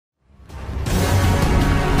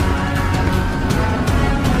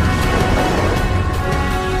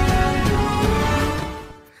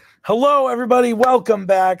Hello, everybody. Welcome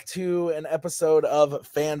back to an episode of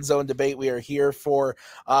Fanzone Debate. We are here for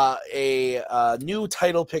a new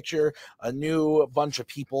title picture, a new bunch of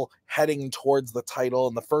people heading towards the title.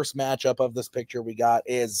 And the first matchup of this picture we got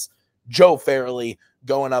is Joe Farrelly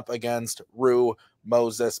going up against Rue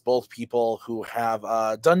Moses, both people who have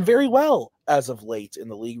done very well as of late in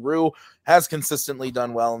the league. Rue has consistently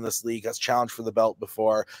done well in this league, has challenged for the belt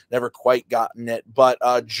before, never quite gotten it. But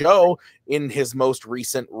Joe, in his most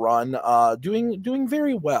recent run, doing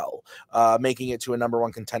very well, making it to a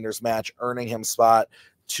 #1 contenders match, earning his spot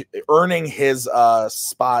in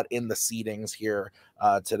the seedings here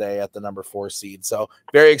today at the #4 seed. So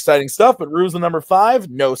very exciting stuff. But Rue's the #5,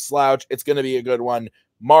 no slouch. It's going to be a good one.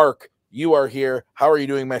 Mark, you are here. How are you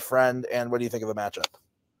doing, my friend? And what do you think of the matchup?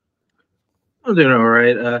 I'm doing all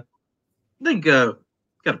right. I think got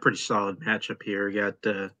a pretty solid matchup here.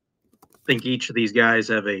 I think each of these guys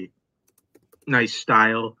have a nice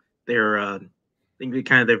style. They're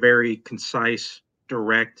they're very concise,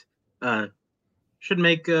 direct. Should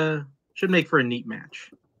make for a neat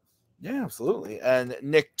match. Yeah, absolutely. And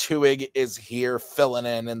Nick Twohig is here filling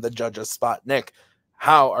in the judge's spot. Nick,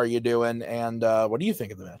 how are you doing? And what do you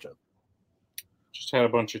think of the matchup? Just had a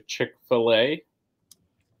bunch of Chick-fil-A.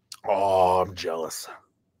 Oh, I'm jealous.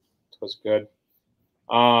 It was good.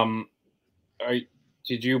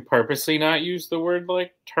 Did you purposely not use the word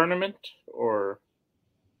like tournament or?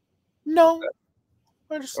 No,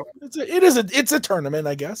 it's a tournament,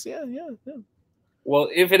 I guess. Yeah. Well,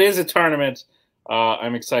 if it is a tournament,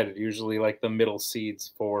 I'm excited. Usually, like the middle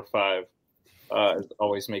seeds 4 or 5, it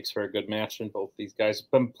always makes for a good match, and both these guys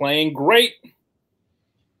have been playing great.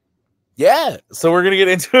 Yeah, so we're gonna get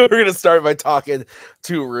into it. We're gonna start by talking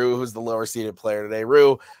to Rue, who's the lower seeded player today.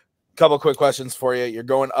 Rue, couple quick questions for you. You're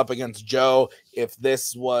going up against Joe. If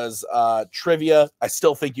this was trivia, I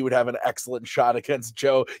still think you would have an excellent shot against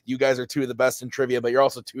Joe. You guys are 2 of the best in trivia, but you're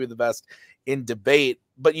also 2 of the best in debate.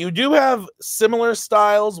 But you do have similar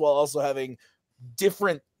styles while also having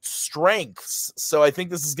different strengths. So I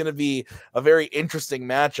think this is going to be a very interesting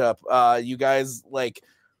matchup. You guys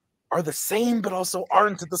are the same, but also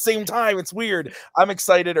aren't at the same time. It's weird. I'm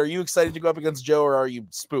excited. Are you excited to go up against Joe, or are you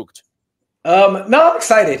spooked? No, I'm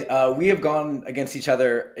excited. We have gone against each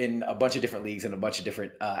other in a bunch of different leagues and a bunch of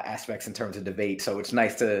different aspects in terms of debate. So it's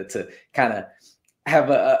nice to kind of have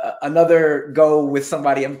another go with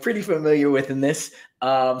somebody I'm pretty familiar with in this.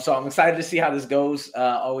 So I'm excited to see how this goes.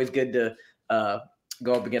 Always good to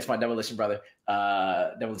go up against my Demolition brother,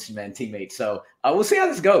 Demolition Man teammate. So we'll see how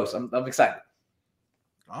this goes. I'm excited.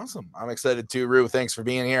 Awesome. I'm excited too, Rue. Thanks for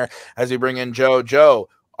being here as we bring in Joe. Joe,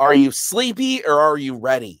 are you sleepy or are you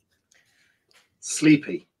ready?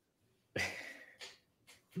 Sleepy.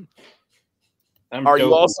 Are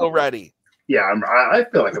you also ready? Yeah, I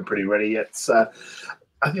feel like I'm pretty ready. It's I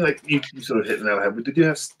think like you sort of hit the nail on the head. We do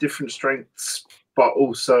have different strengths, but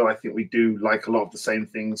also I think we do like a lot of the same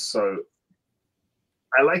things. So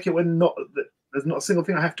I like it when there's not a single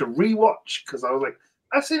thing I have to rewatch, because I was like,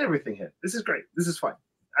 I've seen everything here. This is great. This is fine.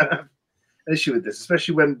 I don't have an issue with this,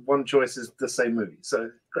 especially when one choice is the same movie. So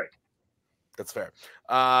great. That's fair.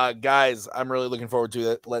 Guys, I'm really looking forward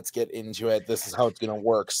to it. Let's get into it. This is how it's going to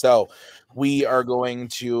work. So we are going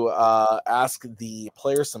to ask the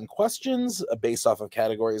players some questions based off of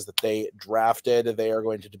categories that they drafted. They are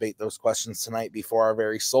going to debate those questions tonight before our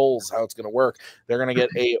very souls. How it's going to work. They're going to get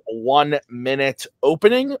a 1-minute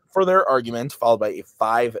opening for their argument, followed by a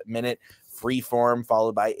 5-minute free form,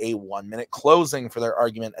 followed by a 1-minute closing for their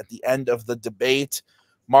argument at the end of the debate.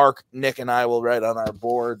 Mark, Nick, and I will write on our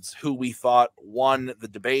boards who we thought won the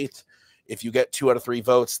debate. If you get 2 out of 3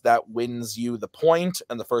 votes, that wins you the point,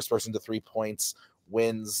 and the first person to 3 points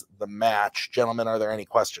wins the match. Gentlemen, are there any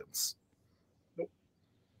questions? Nope.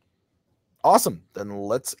 Awesome. Then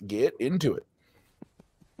let's get into it.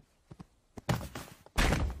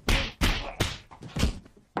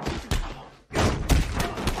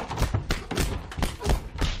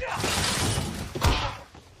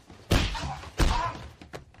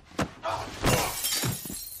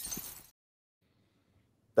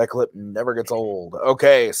 That clip never gets old.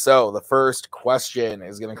 Okay, so the first question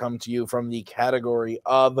is going to come to you from the category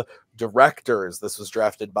of directors. This was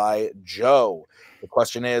drafted by Joe. The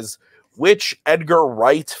question is, which Edgar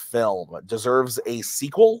Wright film deserves a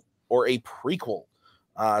sequel or a prequel?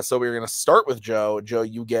 So we're going to start with Joe. Joe,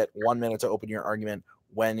 you get 1 minute to open your argument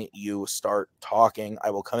when you start talking. I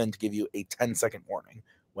will come in to give you a 10-second warning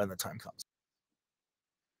when the time comes.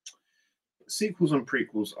 Sequels and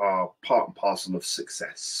prequels are part and parcel of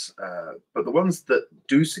success, but the ones that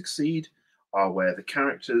do succeed are where the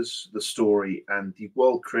characters, the story, and the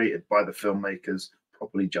world created by the filmmakers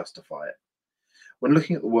properly justify it. when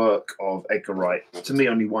looking at the work of Edgar Wright, to me,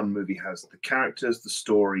 only one movie has the characters, the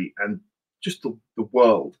story, and just the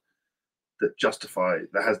world that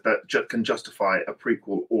can justify a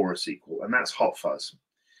prequel or a sequel, and that's Hot Fuzz.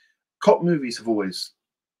 Cop movies have always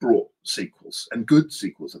brought sequels, and good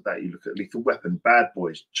sequels at that. You look at Lethal Weapon, Bad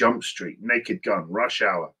Boys, Jump Street, Naked Gun, Rush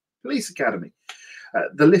Hour, Police Academy.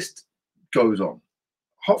 The list goes on.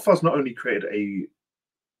 Hot Fuzz not only created a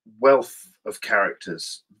wealth of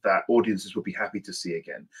characters that audiences would be happy to see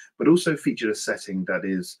again, but also featured a setting that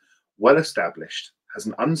is well established, has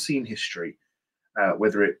an unseen history,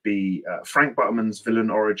 whether it be Frank Butterman's villain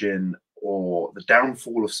origin or the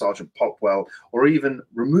downfall of Sergeant Popwell, or even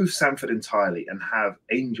remove Sanford entirely and have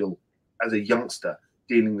Angel as a youngster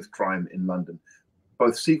dealing with crime in London.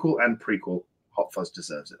 Both sequel and prequel, Hot Fuzz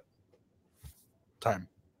deserves it. Time.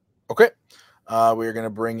 Okay. We're going to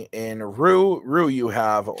bring in Rue. Rue, you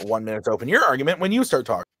have 1 minute to open your argument when you start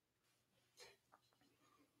talking.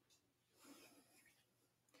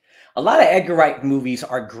 A lot of Edgar Wright movies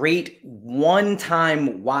are great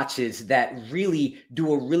one-time watches that really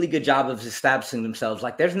do a really good job of establishing themselves.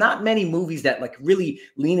 Like, there's not many movies that like really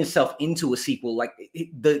lean itself into a sequel. Like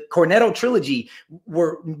the Cornetto trilogy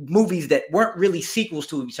were movies that weren't really sequels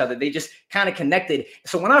to each other. They just kind of connected.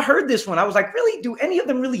 So when I heard this one, I was like, really, do any of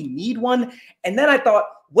them really need one? And then I thought,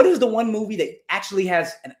 what is the one movie that actually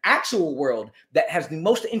has an actual world that has the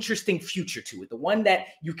most interesting future to it? The one that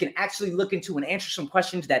you can actually look into and answer some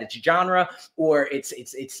questions that its genre or its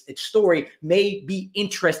story may be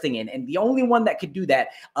interesting in. And the only one that could do that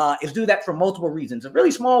is do that for multiple reasons. A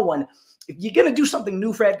really small one. If you're going to do something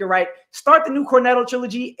new for Edgar Wright, start the new Cornetto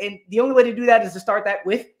trilogy. And the only way to do that is to start that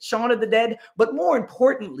with Shaun of the Dead. But more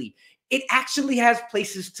importantly, it actually has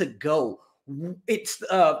places to go. It's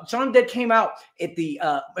Shaun of the Dead came out at the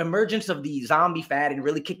emergence of the zombie fad and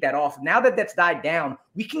really kicked that off. Now that that's died down,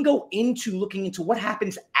 we can go into looking into what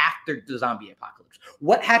happens after the zombie apocalypse.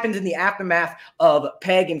 What happens in the aftermath of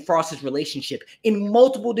Peg and Frost's relationship in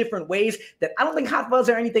multiple different ways that I don't think Hot Fuzz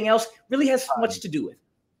or anything else really has much to do with.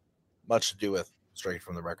 Much to do with, straight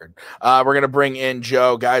from the record. We're going to bring in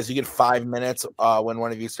Joe. Guys, you get 5 minutes when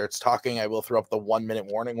one of you starts talking. I will throw up the 1 minute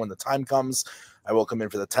warning when the time comes. I will come in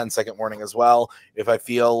for the 10-second warning as well. If I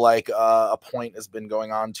feel like a point has been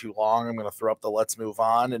going on too long, I'm going to throw up the let's move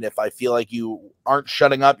on. And if I feel like you aren't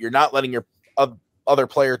shutting up, you're not letting your other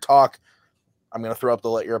player talk, I'm going to throw up the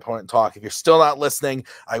let your opponent talk. If you're still not listening,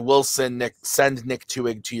 I will send Nick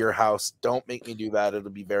Twohig to your house. Don't make me do that. It'll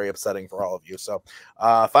be very upsetting for all of you. So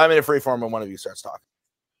 5 minute free form when one of you starts talking.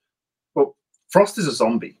 Well, Frost is a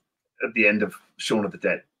zombie at the end of Shaun of the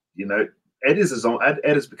Dead. You know, Ed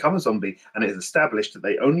has become a zombie, and it is established that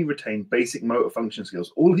they only retain basic motor function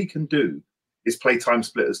skills. All he can do is play Time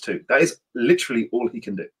Splitters 2. That is literally all he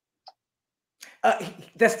can do.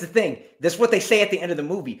 That's the thing. That's what they say at the end of the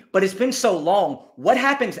movie. But it's been so long. What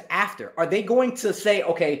happens after? Are they going to say,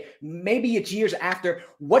 okay, maybe it's years after?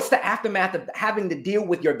 What's the aftermath of having to deal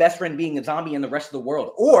with your best friend being a zombie in the rest of the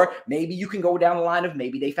world? Or maybe you can go down the line of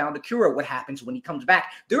maybe they found a cure. What happens when he comes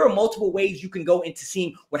back? There are multiple ways you can go into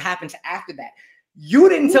seeing what happens after that. You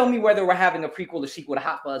didn't tell me whether we're having a prequel or sequel to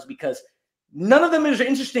Hot Fuzz because none of them is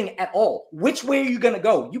interesting at all. Which way are you going to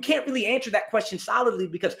go? You can't really answer that question solidly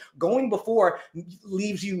because going before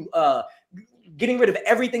leaves you getting rid of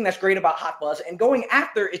everything that's great about Hot Fuzz, and going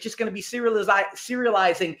after it's just going to be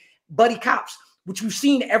serializing buddy cops, which we've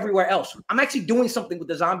seen everywhere else. I'm actually doing something with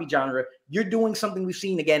the zombie genre. You're doing something we've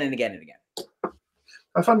seen again and again and again.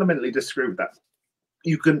 I fundamentally disagree with that.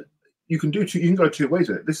 You can go two ways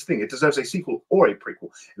with it. This thing, it deserves a sequel or a prequel.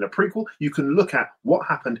 In a prequel, you can look at what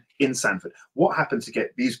happened in Sanford, what happened to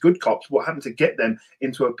get these good cops, what happened to get them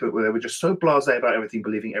into a pit where they were just so blasé about everything,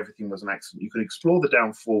 believing everything was an accident. You can explore the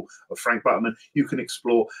downfall of Frank Butterman. You can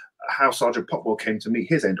explore how Sergeant Popwell came to meet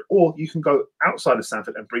his end, or you can go outside of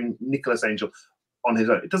Sanford and bring Nicholas Angel on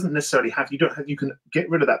his own. It doesn't necessarily have, you can get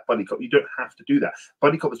rid of that buddy cop. You don't have to do that.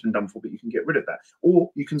 Buddy cop has been done before, but you can get rid of that.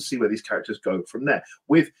 Or you can see where these characters go from there,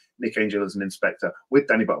 with Nick Angel as an inspector, with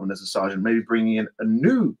Danny Butman as a sergeant, maybe bringing in a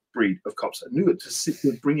new breed of cops,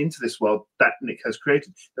 to bring into this world that Nick has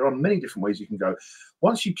created. There are many different ways you can go.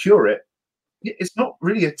 Once you cure it, it's not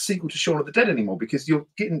really a sequel to Shaun of the Dead anymore, because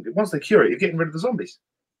once they cure it, you're getting rid of the zombies.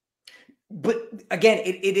 But again,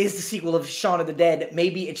 it is the sequel of Shaun of the Dead.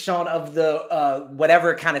 Maybe it's Shaun of the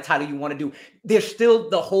whatever kind of title you want to do. There's still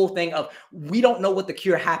the whole thing of we don't know what the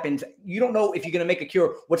cure happens. You don't know if you're going to make a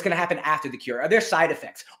cure, what's going to happen after the cure. Are there side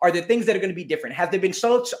effects? Are there things that are going to be different? Has there been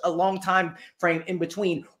such a long time frame in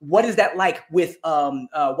between? What is that like with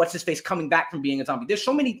what's his face coming back from being a zombie? There's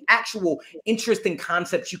so many actual interesting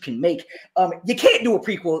concepts you can make. You can't do a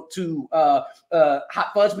prequel to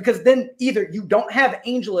Hot Fuzz because then either you don't have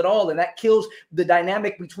Angel at all, and that kills the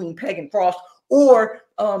dynamic between Peg and Frost, or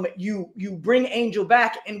you bring Angel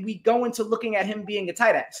back and we go into looking at him being a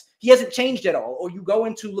tight ass. He hasn't changed at all. Or you go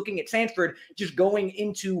into looking at Sanford just going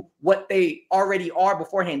into what they already are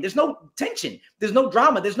beforehand. There's no tension. There's no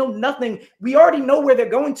drama. There's no nothing. We already know where they're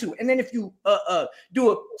going to. And then if you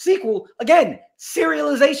do a sequel, again,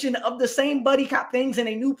 serialization of the same buddy cop things in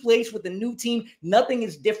a new place with a new team. Nothing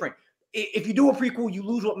is different. If you do a prequel, you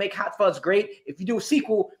lose what makes Hot Fuzz great. If you do a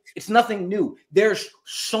sequel, it's nothing new. There's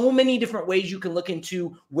so many different ways you can look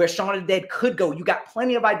into where Shaun of the Dead could go. You got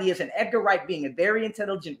plenty of ideas, and Edgar Wright, being a very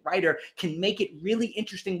intelligent writer, can make it really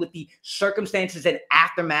interesting with the circumstances and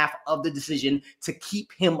aftermath of the decision to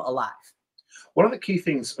keep him alive. One of the key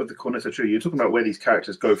things of the Cornetto trilogy, you're talking about where these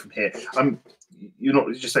characters go from here. You're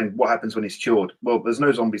not just saying what happens when he's cured. Well, there's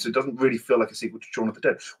no zombies, so it doesn't really feel like a sequel to Shaun of the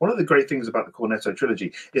Dead. One of the great things about the Cornetto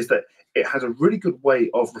trilogy is that it has a really good way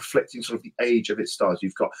of reflecting sort of the age of its stars.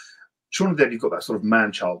 You've got Shaun of the Dead, you've got that sort of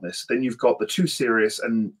man-childness. Then you've got the too serious,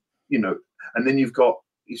 and then you've got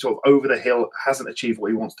he's sort of over the hill, hasn't achieved what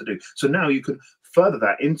he wants to do. So now you can further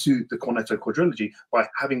that into the Cornetto quadrilogy by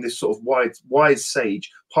having this sort of wise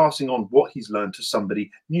sage passing on what he's learned to somebody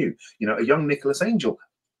new. A young Nicholas Angel,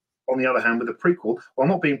 on the other hand, with a prequel, while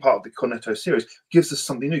not being part of the Cornetto series, gives us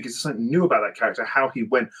something new, gives us something new about that character, how he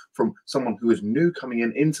went from someone who is new coming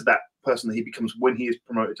in into that person that he becomes when he is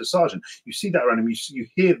promoted to sergeant. You see that around him. You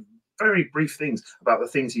hear very brief things about the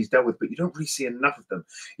things he's dealt with, but you don't really see enough of them.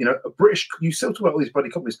 You still talk about all these buddy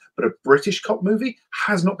cop movies, but a British cop movie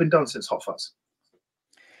has not been done since Hot Fuzz.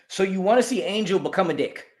 So you want to see Angel become a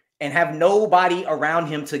dick and have nobody around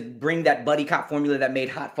him to bring that buddy cop formula that made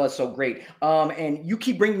Hot Fuzz so great. And you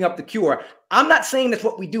keep bringing up the cure. I'm not saying that's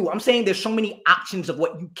what we do. I'm saying there's so many options of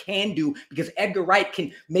what you can do because Edgar Wright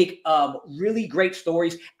can make really great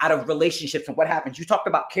stories out of relationships and what happens. You talked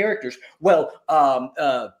about characters. Well,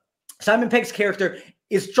 Simon Pegg's character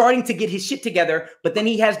is starting to get his shit together, but then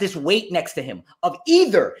he has this weight next to him of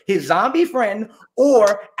either his zombie friend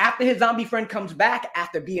or after his zombie friend comes back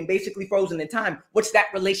after being basically frozen in time, what's that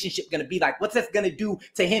relationship going to be like? What's that going to do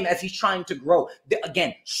to him as he's trying to grow?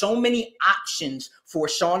 Again, so many options for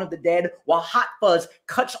Shaun of the Dead, while Hot Fuzz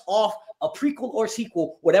cuts off a prequel or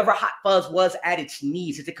sequel, whatever Hot Fuzz was at its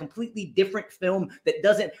knees. It's a completely different film that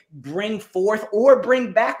doesn't bring forth or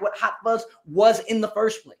bring back what Hot Fuzz was in the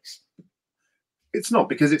first place. It's not,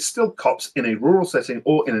 because it's still cops in a rural setting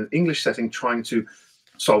or in an English setting trying to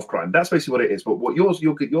solve crime. That's basically what it is. But what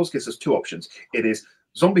yours gives us two options. It is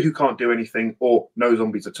zombie who can't do anything or no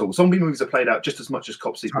zombies at all. Zombie movies are played out just as much as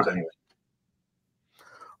cop sequels anyway.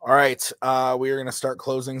 All right. We are going to start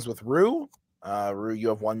closings with Rue. Rue, you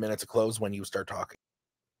have 1 minute to close when you start talking.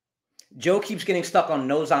 Joe keeps getting stuck on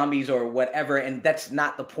no zombies or whatever, and that's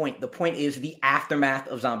not the point. The point is the aftermath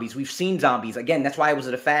of zombies. We've seen zombies. Again, that's why it was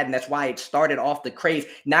a fad, and that's why it started off the craze.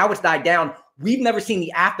 Now it's died down. We've never seen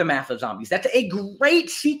the aftermath of zombies. That's a great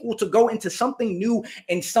sequel to go into something new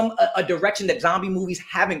and a direction that zombie movies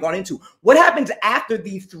haven't gone into. What happens after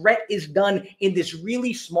the threat is done in this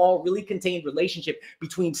really small, really contained relationship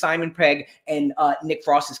between Simon Pegg and Nick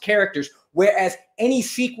Frost's characters? Whereas any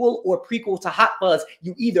sequel or prequel to Hot Fuzz,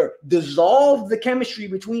 you either dissolve the chemistry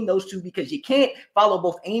between those two because you can't follow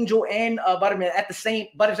both Angel and Butters at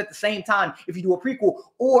the same time if you do a prequel,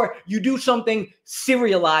 or you do something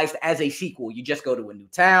serialized as a sequel. You just go to a new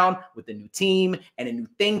town with a new team and a new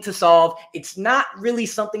thing to solve. It's not really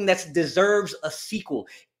something that deserves a sequel.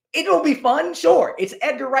 It'll be fun, sure. It's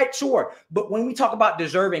Edgar Wright, sure. But when we talk about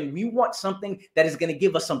deserving, we want something that is going to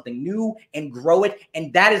give us something new and grow it.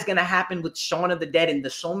 And that is going to happen with Shaun of the Dead. And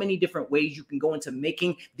there's so many different ways you can go into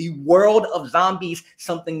making the world of zombies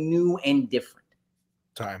something new and different.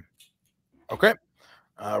 Time. Okay.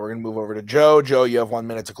 We're going to move over to Joe. Joe, you have 1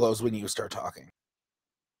 minute to close when you start talking.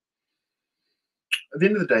 At the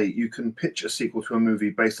end of the day, you can pitch a sequel to a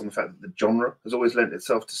movie based on the fact that the genre has always lent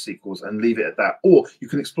itself to sequels and leave it at that. Or you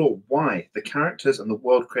can explore why the characters and the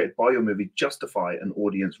world created by your movie justify an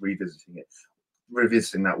audience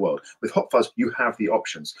revisiting that world. With Hot Fuzz, you have the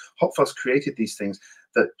options. Hot Fuzz created these things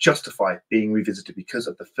that justify being revisited because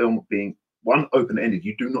of the film being, one, open-ended.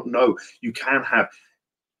 You do not know. You can have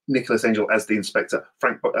Nicholas Angel as the inspector,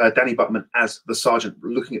 Danny Butman as the sergeant,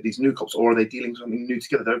 looking at these new cops, or are they dealing something new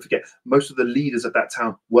together? Don't forget, most of the leaders of that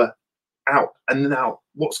town were out, and now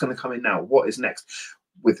what's going to come in now? What is next?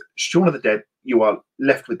 With Shaun of the Dead, you are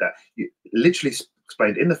left with that. You literally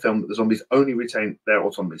explained in the film that the zombies only retain their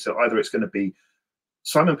autonomy. So either it's going to be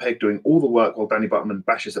Simon Pegg doing all the work while Danny Butman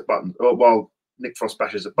bashes at buttons, or while Nick Frost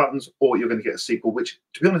bashes at buttons, or you're going to get a sequel, which,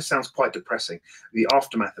 to be honest, sounds quite depressing. The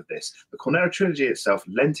aftermath of this, the Cornetto trilogy itself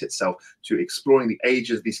lent itself to exploring the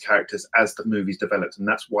ages of these characters as the movies developed, and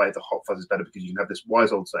that's why the Hot Fuzz is better, because you can have this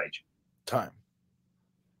wise old sage. Time.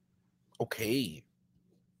 Okay.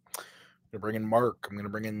 I'm going to bring in Mark. I'm going to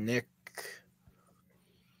bring in Nick.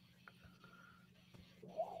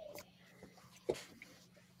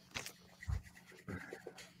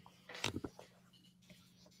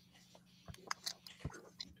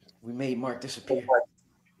 We made Mark disappear.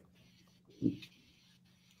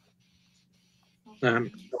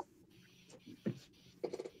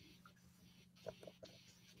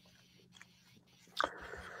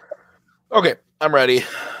 Okay, I'm ready.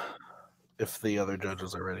 If the other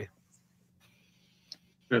judges are ready.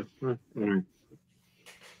 Okay.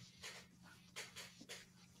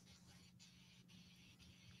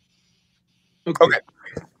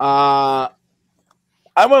 I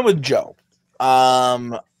went with Joe.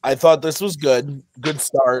 I thought this was good. Good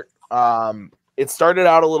start. It started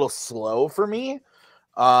out a little slow for me.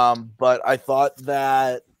 But I thought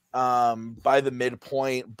that by the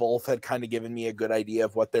midpoint, both had kind of given me a good idea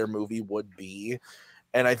of what their movie would be.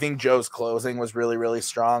 And I think Joe's closing was really, really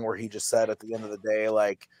strong, where he just said at the end of the day,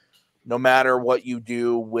 like, no matter what you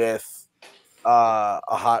do with a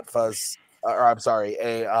Hot Fuzz, or I'm sorry,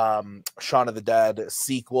 a Shaun of the Dead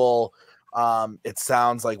sequel, it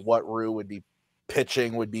sounds like what Rue would be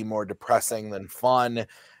pitching would be more depressing than fun.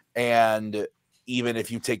 And even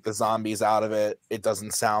if you take the zombies out of it, it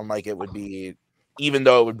doesn't sound like it would be, even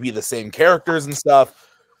though it would be the same characters and stuff,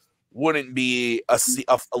 wouldn't be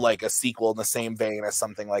like a sequel in the same vein as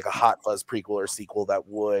something like a Hot Fuzz prequel or sequel that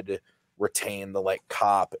would retain the like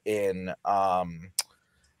cop in the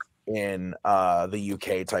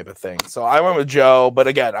UK type of thing. So I went with Joe, but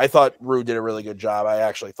again, I thought Rue did a really good job. I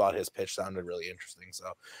actually thought his pitch sounded really interesting.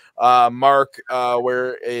 So Mark,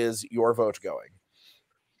 where is your vote going?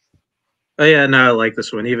 Oh yeah, no, I like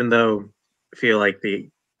this one, even though I feel like the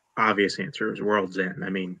obvious answer is World's End. I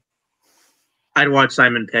mean, I'd watch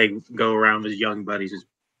Simon Pegg go around with his young buddies just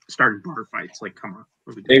starting bar fights. Like, come on.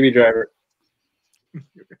 Baby Driver.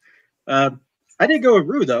 I did go with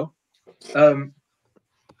Rue, though.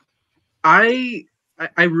 I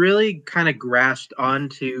really kind of grasped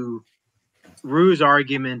onto Rue's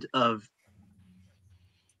argument of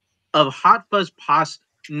Hot Fuzz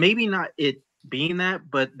maybe not it being that,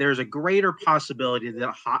 but there's a greater possibility that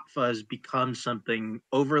Hot Fuzz becomes something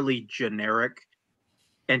overly generic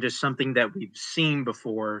and just something that we've seen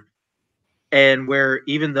before. And where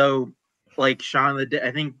even though, like, Shaun of the Dead,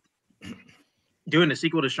 I think doing a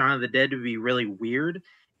sequel to Shaun of the Dead would be really weird.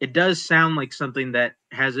 It does sound like something that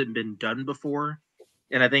hasn't been done before.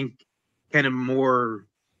 And I think kind of more,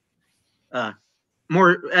 I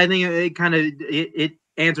think it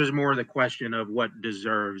answers more of the question of what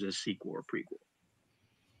deserves a sequel or prequel.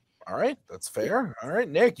 All right, that's fair. All right,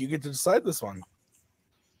 Nick, you get to decide this one.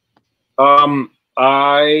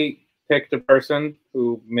 I picked a person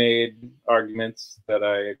who made arguments that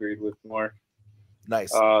I agreed with more.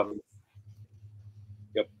 Nice.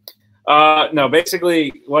 Yep. No,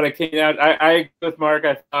 basically what I came out, I agree with Mark.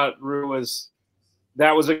 I thought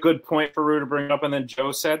that was a good point for Rue to bring up. And then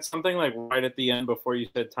Joe said something like right at the end before you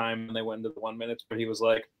said time and they went into the 1 minute, but he was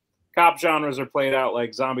like, cop genres are played out,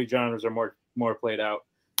 like zombie genres are more played out.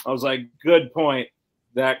 I was like, good point.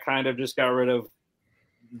 That kind of just got rid of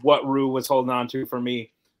what Rue was holding on to for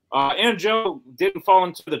me. And Joe didn't fall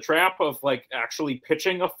into the trap of like actually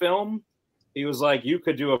pitching a film. He was like, you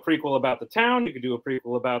could do a prequel about the town, you could do a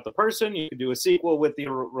prequel about the person, you could do a sequel with the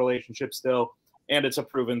relationship still, and it's a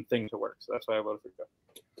proven thing to work. So that's why I voted for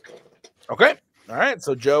Joe. Okay. All right.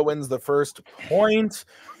 So Joe wins the first point,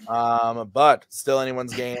 but still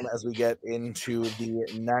anyone's game as we get into the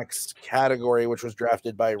next category, which was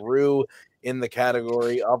drafted by Rue in the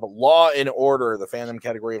category of Law and Order, the fandom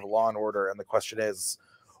category of Law and Order. And the question is,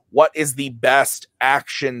 what is the best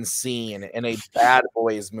action scene in a Bad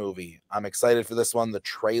Boys movie? I'm excited for this one. The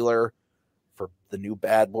trailer for the new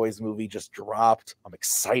Bad Boys movie just dropped. I'm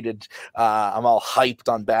excited. I'm all hyped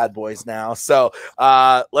on Bad Boys now. So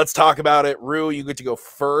let's talk about it. Rue, you get to go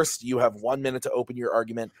first. You have 1 minute to open your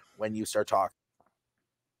argument when you start talking.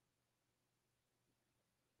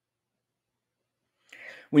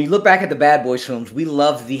 When you look back at the Bad Boys films, we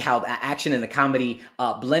love how the action and the comedy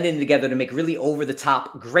blended together to make really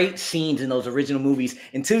over-the-top, great scenes in those original movies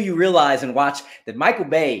until you realize and watch that Michael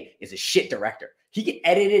Bay is a shit director. He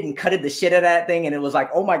edited and cutted the shit out of that thing, and it was like,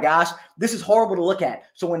 oh my gosh, this is horrible to look at.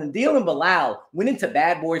 So when Adil and Bilal went into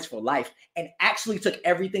Bad Boys for Life and actually took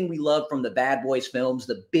everything we loved from the Bad Boys films,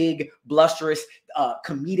 the big, blusterous,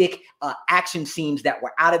 comedic action scenes that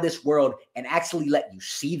were out of this world, and actually let you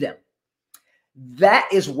see them. That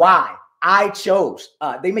is why I chose,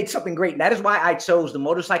 they made something great. And that is why I chose the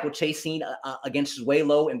motorcycle chase scene against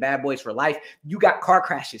Zuelo and Bad Boys for Life. You got car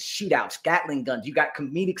crashes, shootouts, Gatling guns. You got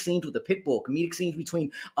comedic scenes with the pit bull, comedic scenes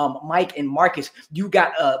between Mike and Marcus. You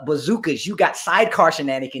got bazookas. You got sidecar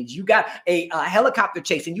shenanigans. You got a helicopter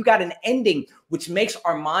chase. And you got an ending which makes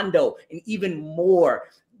Armando an even more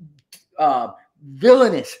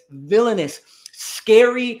villainous,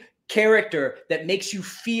 scary character that makes you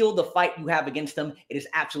feel the fight you have against them. It is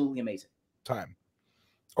absolutely amazing. Time.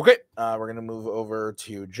 Okay, we're gonna move over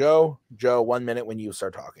to Joe. Joe, 1 minute when you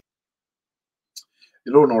start talking.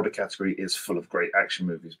 The Law and Order category is full of great action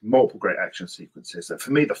movies, multiple great action sequences. And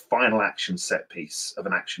for me, the final action set piece of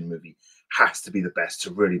an action movie has to be the best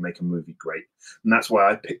to really make a movie great. And that's why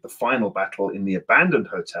I picked the final battle in the abandoned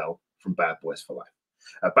hotel from Bad Boys for Life.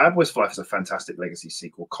 Bad Boys for Life is a fantastic legacy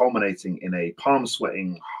sequel, culminating in a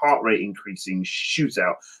palm-sweating, heart-rate-increasing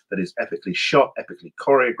shootout that is epically shot, epically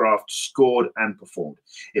choreographed, scored, and performed.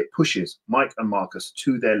 It pushes Mike and Marcus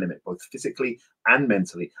to their limit, both physically and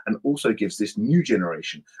mentally, and also gives this new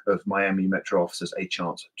generation of Miami Metro officers a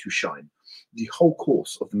chance to shine. The whole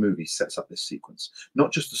course of the movie sets up this sequence,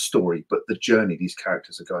 not just the story, but the journey these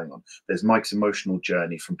characters are going on. There's Mike's emotional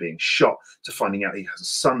journey from being shot to finding out he has a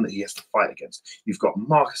son that he has to fight against. You've got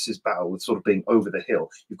Marcus's battle with sort of being over the hill.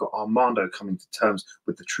 You've got Armando coming to terms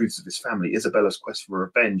with the truths of his family. Isabella's quest for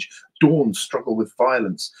revenge. Dawn's struggle with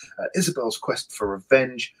violence. Isabel's quest for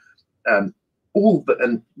revenge. And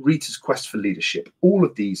Rita's quest for leadership. All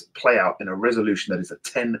of these play out in a resolution that is a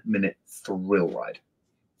 10-minute thrill ride.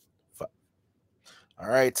 All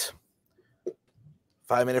right.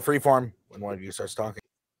 5-minute freeform when one of you starts talking.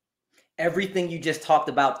 Everything you just talked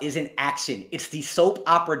about is in action. It's the soap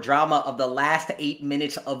opera drama of the last 8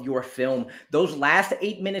 minutes of your film. Those last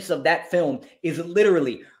 8 minutes of that film is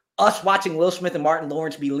literally us watching Will Smith and Martin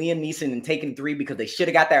Lawrence be Liam Neeson and Taken 3 because they should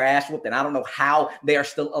have got their ass whooped, and I don't know how they are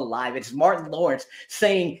still alive. It's Martin Lawrence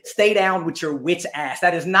saying, "Stay down with your wit's ass."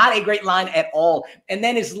 That is not a great line at all. And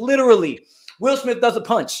then it's literally Will Smith does a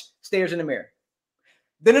punch, stares in the mirror.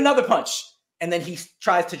 Then another punch. And then he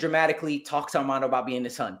tries to dramatically talk to Armando about being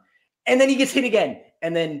his son. And then he gets hit again.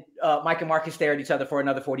 And then Mike and Marcus stare at each other for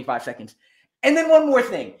another 45 seconds. And then one more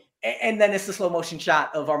thing. And then it's the slow motion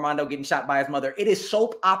shot of Armando getting shot by his mother. It is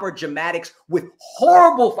soap opera dramatics with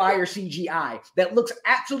horrible fire CGI that looks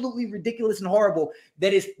absolutely ridiculous and horrible.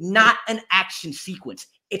 That is not an action sequence.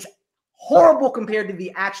 It's horrible compared to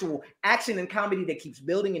the actual action and comedy that keeps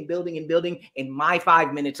building and building and building in my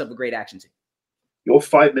 5 minutes of a great action scene. Your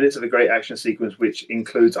 5 minutes of a great action sequence, which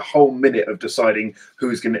includes a whole minute of deciding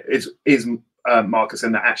who's going to is Marcus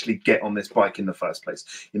going to actually get on this bike in the first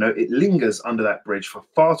place. You know, it lingers under that bridge for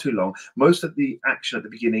far too long. Most of the action at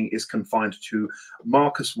the beginning is confined to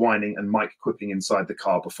Marcus whining and Mike quipping inside the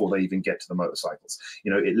car before they even get to the motorcycles.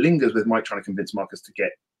 You know, it lingers with Mike trying to convince Marcus to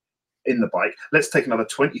get in the bike. Let's take another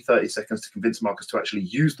 20-30 seconds to convince Marcus to actually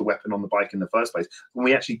use the weapon on the bike in the first place. When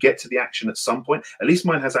we actually get to the action at some point, at least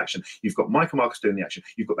mine has action. You've got Mike and Marcus doing the action.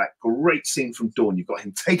 You've got that great scene from Dawn. You've got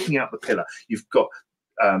him taking out the pillar. You've got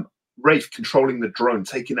Rafe controlling the drone,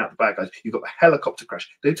 taking out the bad guys. You've got the helicopter crash.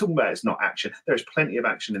 They're talking about it's not action. There's plenty of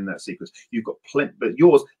action in that sequence. You've got plenty, but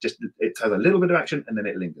yours just, it has a little bit of action and then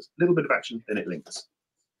it lingers. A little bit of action, then it lingers.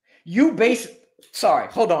 Sorry,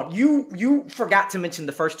 hold on. You forgot to mention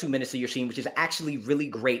the first 2 minutes of your scene, which is actually really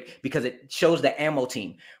great because it shows the ammo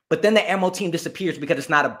team. But then the ammo team disappears because it's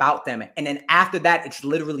not about them. And then after that, it's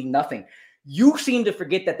literally nothing. You seem to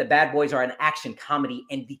forget that the Bad Boys are an action comedy,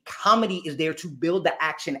 and the comedy is there to build the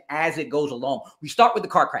action as it goes along. We start with the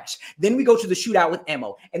car crash. Then we go to the shootout with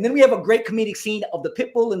ammo. And then we have a great comedic scene of the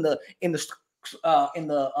pit bull in the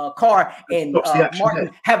car and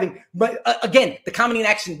Martin having, but again, the comedy and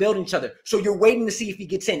action build each other. So you're waiting to see if he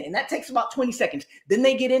gets in, and that takes about 20 seconds. Then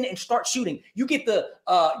they get in and start shooting. You get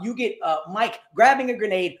Mike grabbing a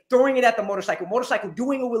grenade, throwing it at the motorcycle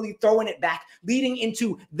doing a wheelie, throwing it back, leading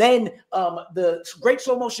into then the great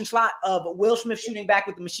slow motion slot of Will Smith shooting back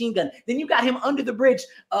with the machine gun. Then you got him under the bridge,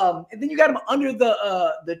 and then you got him under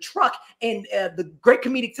the truck, and the great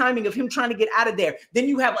comedic timing of him trying to get out of there. Then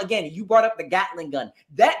you have, again, you brought up the Gatling gun.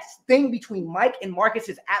 That thing between Mike and Marcus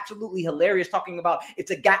is absolutely hilarious, talking about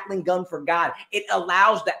it's a Gatling gun for God. It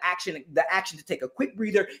allows the action to take a quick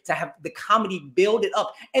breather, to have the comedy build it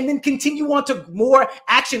up, and then continue on to more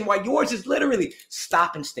action, while yours is literally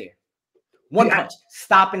stop and stare. One punch,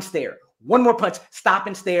 stop and stare. One more punch, stop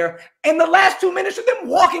and stare. And the last 2 minutes of them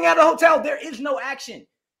walking out of the hotel, there is no action.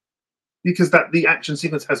 Because the action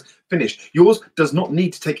sequence has finished. Yours does not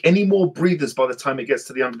need to take any more breathers by the time it gets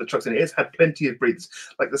to the under the trucks, and it has had plenty of breathers.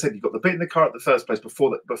 Like I said, you've got the bit in the car at the first place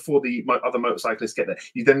before the other motorcyclists get there.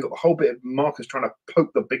 You then got the whole bit of Marcus trying to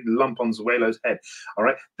poke the big lump on Zuelo's head. All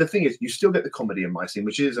right. The thing is, you still get the comedy in my scene,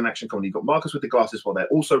 which is an action comedy. You've got Marcus with the glasses while they're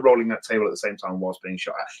also rolling that table at the same time whilst being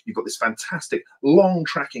shot at. You've got this fantastic long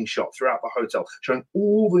tracking shot throughout the hotel, showing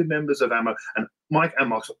all the members of Ammo and Mike and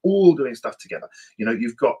Marcus all doing stuff together. You know,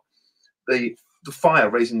 you've got the fire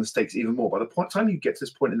raising the stakes even more. By the time you get to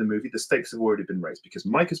this point in the movie, the stakes have already been raised because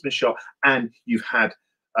Mike has been shot and you've had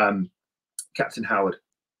Captain Howard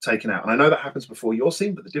taken out. And I know that happens before your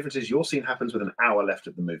scene, but the difference is your scene happens with an hour left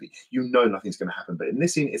of the movie. You know nothing's going to happen. But in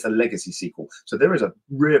this scene, it's a legacy sequel. So there is a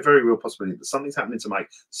very real possibility that something's happening to Mike,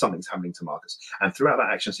 something's happening to Marcus. And throughout that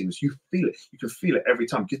action sequence, you feel it. You can feel it every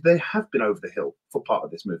time because they have been over the hill for part of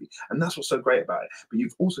this movie. And that's what's so great about it. But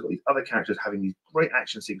you've also got these other characters having these great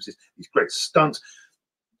action sequences, these great stunts,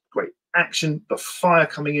 great action, the fire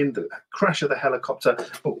coming in, the crash of the helicopter.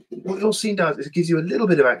 But what your scene does is it gives you a little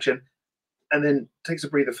bit of action and then takes a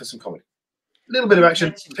breather for some comedy. A little bit of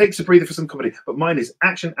action, takes a breather for some comedy. But mine is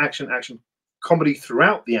action, action, action, comedy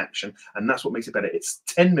throughout the action. And that's what makes it better. It's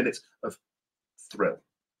 10 minutes of thrill.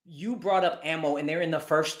 You brought up Ammo, and they're in the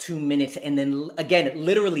first 2 minutes, and then again,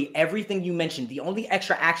 literally everything you mentioned. The only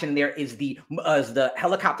extra action there is the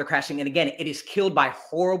helicopter crashing, and again, it is killed by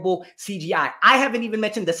horrible CGI. I haven't even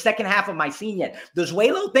mentioned the second half of my scene yet. The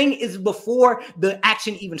Zuelo thing is before the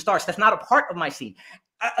action even starts. That's not a part of my scene.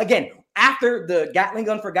 Again, after the Gatling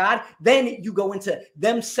gun for God, then you go into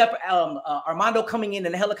them separate. Armando coming in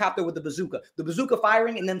a helicopter with the bazooka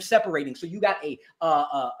firing, and them separating. So you got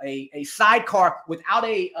a sidecar without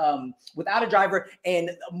a driver,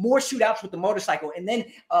 and more shootouts with the motorcycle. And then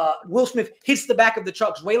Will Smith hits the back of the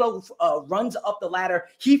truck. Zuelo runs up the ladder.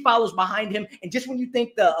 He follows behind him, and just when you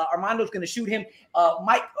think the Armando's going to shoot him,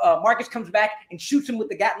 Marcus comes back and shoots him with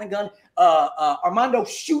the Gatling gun. Armando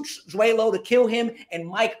shoots Zuelo to kill him, and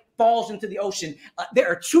Mike falls into the ocean. There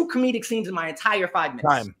are 2 comedic scenes in my entire 5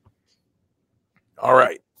 minutes. Time. All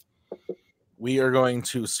right. We are going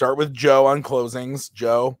to start with Joe on closings.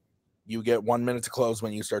 Joe, you get 1 minute to close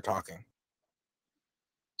when you start talking.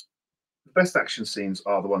 The best action scenes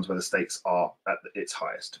are the ones where the stakes are at its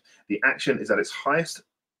highest. The action is at its highest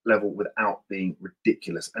level without being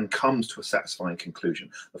ridiculous and comes to a satisfying conclusion.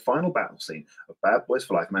 The final battle scene of Bad Boys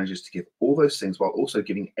for Life manages to give all those things while also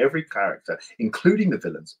giving every character, including the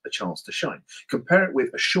villains, a chance to shine. Compare it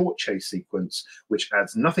with a short chase sequence which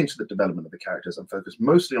adds nothing to the development of the characters and focus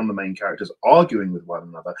mostly on the main characters arguing with one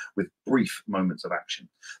another with brief moments of action.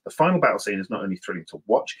 The final battle scene is not only thrilling to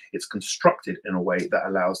watch, it's constructed in a way that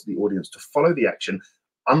allows the audience to follow the action,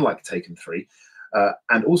 unlike Taken 3,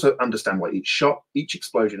 and also understand why each shot, each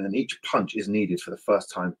explosion, and each punch is needed for the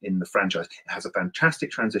first time in the franchise. It has a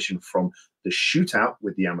fantastic transition from the shootout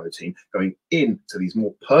with the Ammo team going into these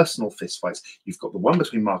more personal fistfights. You've got the one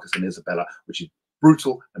between Marcus and Isabella, which is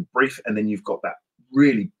brutal and brief, and then you've got that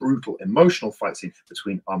really brutal, emotional fight scene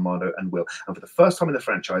between Armando and Will. And for the first time in the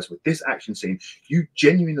franchise, with this action scene, you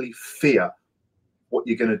genuinely fear what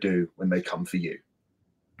you're going to do when they come for you.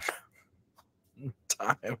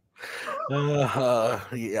 Time.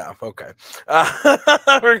 Yeah, okay.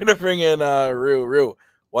 We're gonna bring in Rue.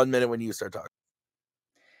 1 minute when you start talking.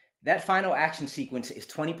 That final action sequence is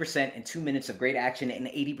 20% and 2 minutes of great action and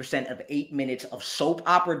 80% of 8 minutes of soap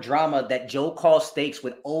opera drama that Joe calls stakes,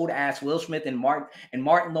 with old ass Will Smith and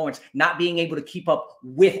Martin Lawrence not being able to keep up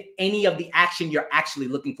with any of the action you're actually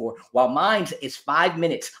looking for. While mine's is 5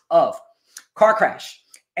 minutes of car crash,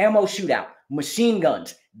 ammo shootout, machine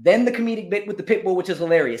guns, then the comedic bit with the pit bull, which is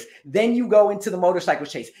hilarious. Then you go into the motorcycle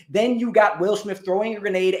chase. Then you got Will Smith throwing a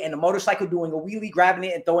grenade and the motorcycle doing a wheelie, grabbing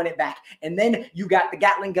it and throwing it back. And then you got the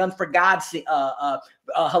Gatling gun for God's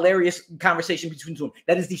hilarious conversation between them.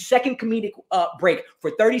 That is the second comedic break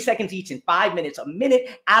for 30 seconds each in 5 minutes, a minute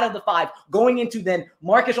out of the 5, going into then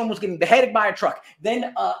Marcus almost getting beheaded by a truck.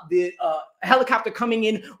 Then the helicopter coming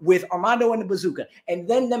in with Armando and the bazooka, and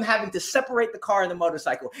then them having to separate the car and the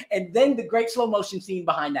motorcycle, and then the great slow motion scene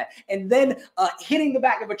behind that, and then hitting the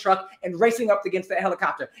back of a truck and racing up against the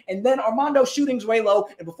helicopter, and then Armando shooting Zuelo,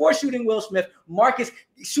 and before shooting Will Smith, Marcus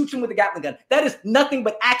shoots him with the Gatling gun. That is nothing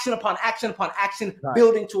but action upon action upon action,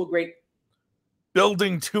 building to a great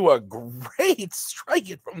building to a great strike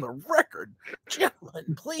it from the record.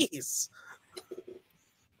 Gentlemen, please.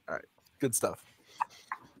 All right, good stuff.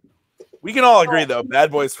 We can all agree, though,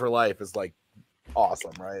 Bad Boys for Life is like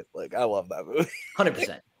awesome, right? Like, I love that movie.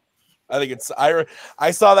 100%. I think it's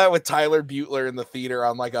I saw that with Tyler Butler in the theater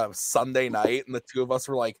on like a Sunday night, and the two of us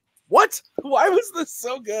were like, "What? Why was this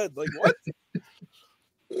so good? Like, what?"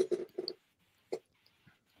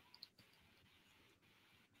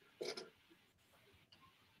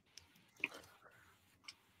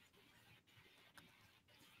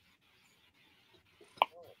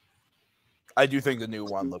 I do think the new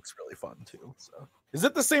one looks really fun too. So, is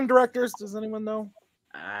it the same directors? Does anyone know?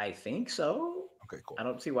 I think so. Okay, cool. I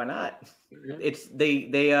don't see why not. It's they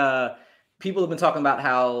people have been talking about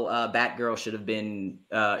how Batgirl shouldn't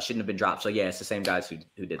have been dropped. So yeah, it's the same guys who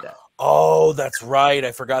did that. Oh, that's right.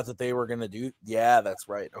 I forgot that they were gonna do. Yeah, that's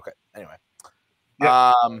right. Okay. Anyway,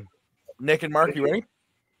 Yep. Nick and Mark, you ready?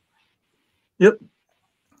 Yep.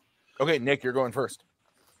 Okay, Nick, you're going first.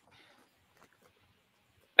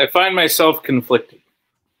 I find myself conflicted.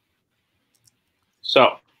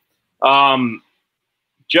 So,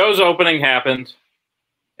 Joe's opening happened,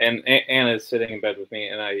 and Anna's sitting in bed with me,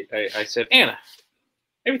 and I said, Anna,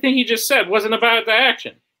 everything he just said wasn't about the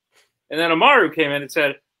action. And then Amaru came in and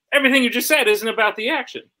said, everything you just said isn't about the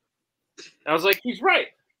action. And I was like, he's right.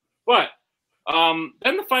 But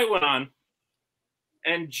then the fight went on,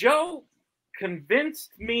 and Joe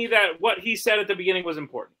convinced me that what he said at the beginning was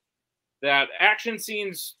important. That action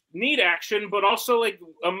scenes need action, but also like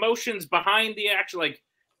emotions behind the action, like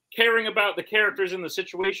caring about the characters and the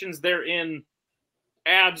situations they're in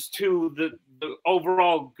adds to the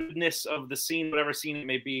overall goodness of the scene, whatever scene it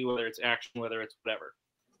may be, whether it's action, whether it's whatever.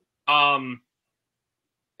 And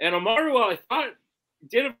Amaru, I thought,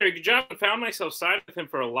 did a very good job and found myself siding with him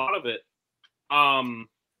for a lot of it.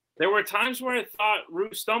 There were times where I thought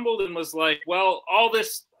Rue stumbled and was like, well, all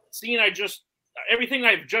this scene everything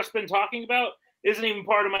I've just been talking about isn't even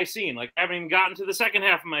part of my scene. Like, I haven't even gotten to the second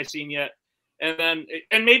half of my scene yet. And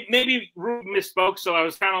maybe Rube misspoke, so I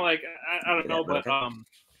was kind of like, I don't know, but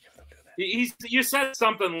you said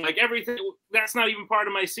something like everything that's not even part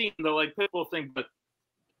of my scene, the like Pitbull thing. But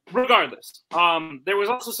regardless, there was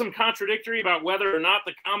also some contradictory about whether or not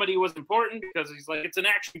the comedy was important, because he's like, it's an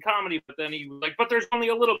action comedy, but then he was like, but there's only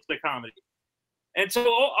a little bit of comedy. And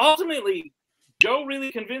so ultimately, Joe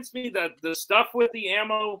really convinced me that the stuff with the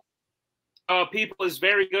ammo people is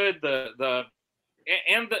very good. And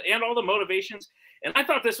all the motivations. And I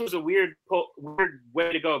thought this was a weird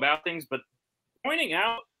way to go about things, but pointing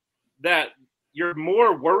out that you're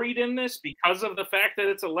more worried in this because of the fact that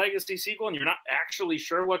it's a legacy sequel and you're not actually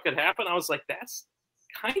sure what could happen, I was like, that's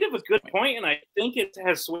kind of a good point, and I think it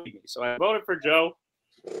has swayed me. So I voted for Joe,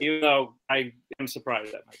 even though I am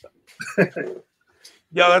surprised at myself.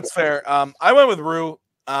 Yeah, that's fair. I went with Rue.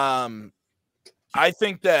 I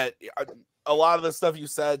think that a lot of the stuff you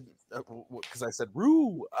said, because I said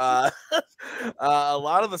Rue, a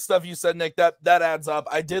lot of the stuff you said, Nick, that adds up.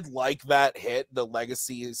 I did like that hit, the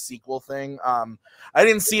legacy sequel thing. I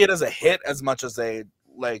didn't see it as a hit as much as a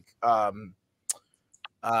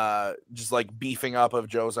just like beefing up of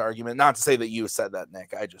Joe's argument. Not to say that you said that,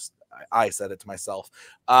 Nick. I said it to myself.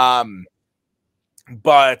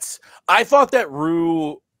 But I thought that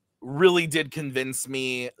Rue really did convince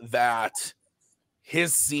me that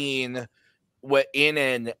his scene in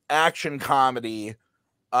an action comedy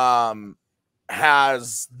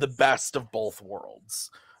has the best of both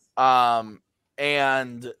worlds.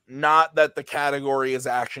 And not that the category is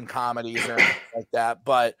action comedies or anything like that,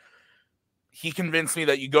 but he convinced me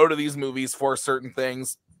that you go to these movies for certain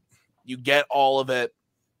things, you get all of it.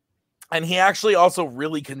 And he actually also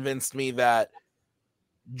really convinced me that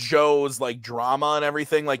Joe's like drama and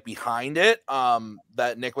everything like behind it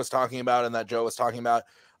that Nick was talking about and that Joe was talking about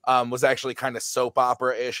was actually kind of soap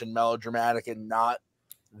opera-ish and melodramatic and not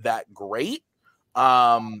that great.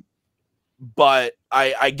 But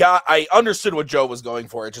I understood what Joe was going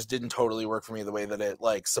for. It just didn't totally work for me the way that it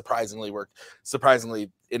like surprisingly,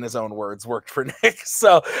 in his own words, worked for Nick.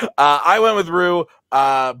 So I went with Rue,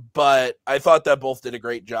 but I thought that both did a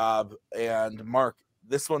great job. And Mark,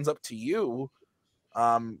 this one's up to you.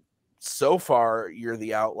 So far, you're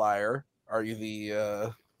the outlier. Are you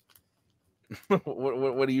the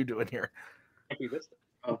what are you doing here?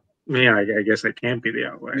 Yeah, I guess I can't be the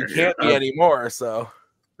outlier. You can't be anymore. So,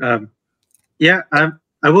 yeah,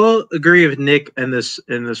 I will agree with Nick in this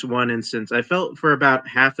one instance. I felt for about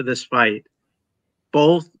half of this fight,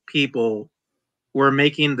 both people were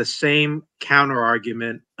making the same counter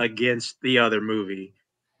argument against the other movie,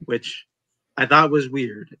 which I thought was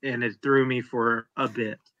weird, and it threw me for a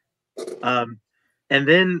bit. And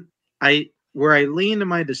then where I leaned to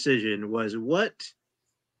my decision was what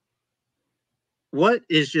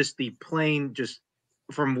is just the plain, just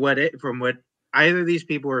from what either of these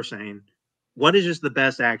people are saying, what is just the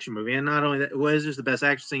best action movie? And not only that, what is just the best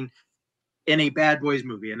action scene in a Bad Boys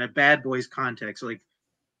movie, in a Bad Boys context? Like,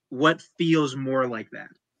 what feels more like that?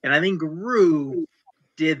 And I think Rue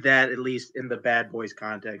did that, at least in the Bad Boys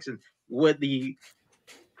context. And what the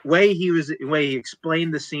way he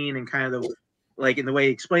explained the scene, and kind of in the way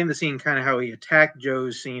he explained the scene, kind of how he attacked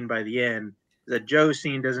Joe's scene by the end, that Joe's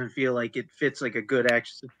scene doesn't feel like it fits like a good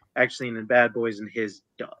action scene in Bad Boys, and his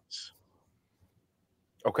does.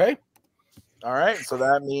 Okay. All right. So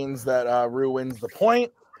that means that Rue wins the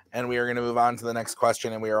point, and we are going to move on to the next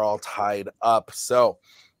question, and we are all tied up. So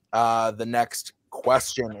the next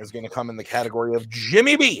question is going to come in the category of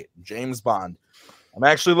Jimmy B, James Bond. I'm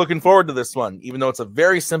actually looking forward to this one, even though it's a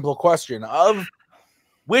very simple question of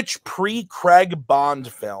which pre-Craig Bond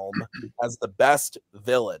film has the best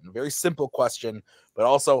villain? Very simple question, but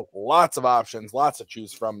also lots of options, lots to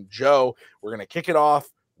choose from. Joe, we're going to kick it off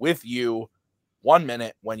with you. 1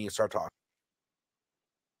 minute when you start talking.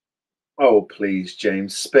 Oh, please,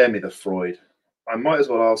 James, spare me the Freud. I might as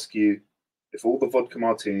well ask you if all the vodka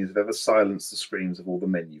martinis have ever silenced the screams of all the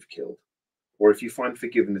men you've killed, or if you find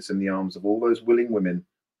forgiveness in the arms of all those willing women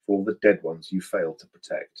for all the dead ones you failed to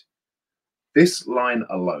protect. This line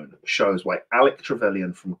alone shows why Alec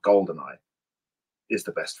Trevelyan from GoldenEye is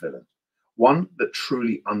the best villain, one that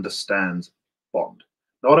truly understands Bond.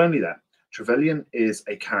 Not only that, Trevelyan is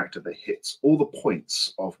a character that hits all the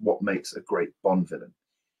points of what makes a great Bond villain.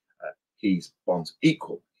 He's Bond's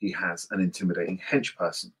equal. He has an intimidating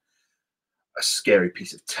henchperson, a scary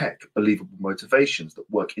piece of tech, believable motivations that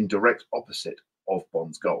work in direct opposite of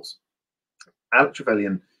Bond's goals. Alec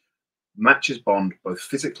Trevelyan matches Bond both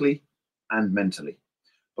physically and mentally.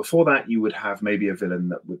 Before that, you would have maybe a villain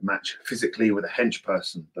that would match physically with a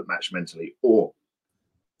henchperson that matched mentally, or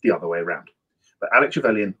the other way around. But Alec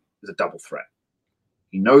Trevelyan is a double threat.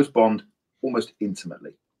 He knows Bond almost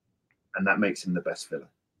intimately, and that makes him the best villain.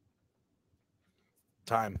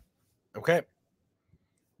 Time. Okay.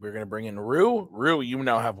 We're going to bring in Rue. Rue, you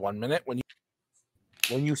now have 1 minute when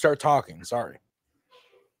you start talking. Sorry.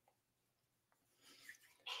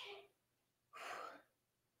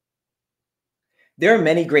 There are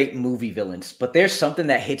many great movie villains, but there's something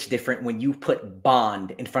that hits different when you put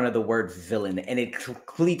Bond in front of the word villain, and it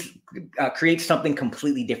creates something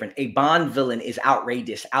completely different. A Bond villain is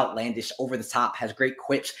outrageous, outlandish, over the top, has great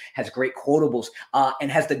quips, has great quotables,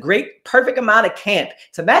 and has the great perfect amount of camp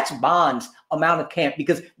to match Bond's amount of camp,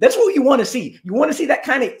 because that's what you want to see. You want to see that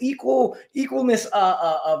kind of equalness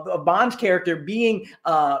of Bond's character being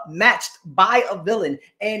matched by a villain.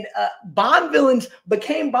 And Bond villains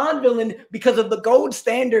became Bond villain because of the gold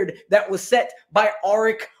standard that was set by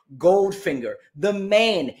Auric Goldfinger. The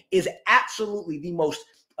man is absolutely the most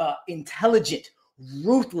intelligent,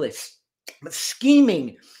 ruthless,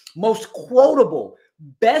 scheming, most quotable,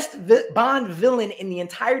 best Bond villain in the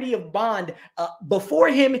entirety of Bond. Before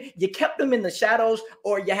him, you kept them in the shadows,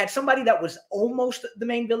 or you had somebody that was almost the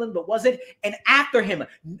main villain but wasn't. And after him,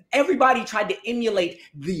 everybody tried to emulate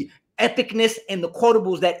the epicness and the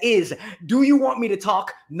quotables that is, do you want me to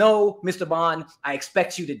talk? No, Mr. Bond, I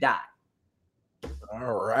expect you to die.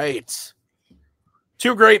 All right.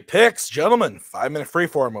 Two great picks, gentlemen. 5 minute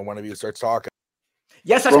freeform when one of you starts talking.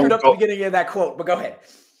 Yes, I screwed up the beginning of that quote, but go ahead.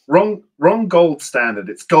 Wrong gold standard.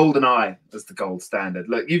 It's GoldenEye as the gold standard.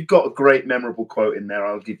 Look, you've got a great memorable quote in there.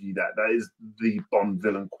 I'll give you that. That is the Bond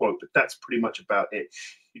villain quote, but that's pretty much about it.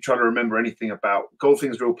 You try to remember anything about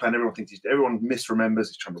Goldfinger's real plan. Everyone misremembers.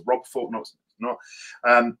 He's trying to rob Fort Knox. Not.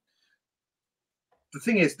 The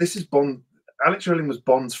thing is, this is Bond. Alex Trevelyan was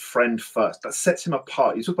Bond's friend first. That sets him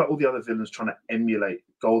apart. You talk about all the other villains trying to emulate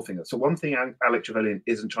Goldfinger. So one thing Alex Trevelyan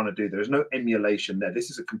isn't trying to do, there is no emulation there.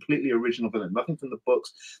 This is a completely original villain. Nothing from the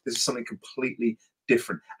books. This is something completely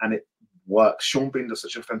different, and it works. Sean Bean does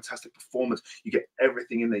such a fantastic performance. You get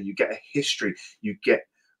everything in there. You get a history. You get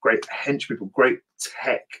great hench people, great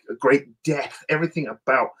tech, great depth. Everything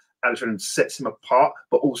about Alex Trevelyan sets him apart,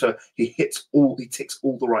 but also he ticks all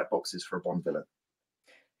the right boxes for a Bond villain.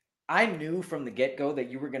 I knew from the get-go that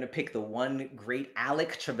you were going to pick the one great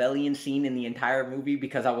Alec Trevelyan scene in the entire movie,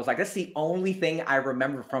 because I was like, that's the only thing I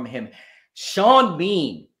remember from him. Sean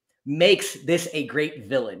Bean makes this a great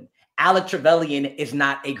villain. Alec Trevelyan is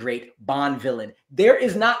not a great Bond villain. There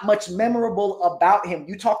is not much memorable about him.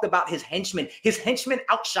 You talked about his henchmen. His henchmen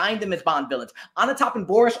outshined him as Bond villains. Onatop and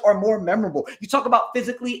Boris are more memorable. You talk about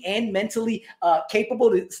physically and mentally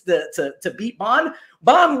capable to beat Bond.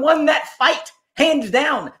 Bond won that fight Hands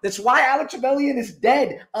down. That's why Alex Trevelyan is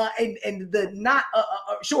dead. And the not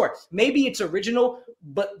sure, maybe it's original,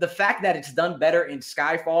 but the fact that it's done better in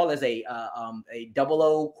Skyfall as a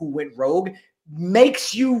 00 who went rogue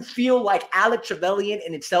makes you feel like Alex Trevelyan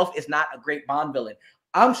in itself is not a great Bond villain.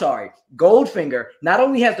 I'm sorry, Goldfinger not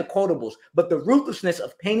only has the quotables, but the ruthlessness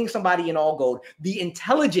of painting somebody in all gold, the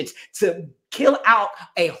intelligence to kill out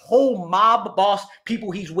a whole mob boss, people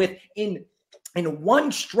he's with in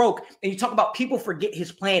one stroke. And you talk about people forget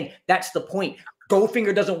his plan. That's the point.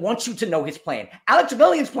 Goldfinger doesn't want you to know his plan. Alex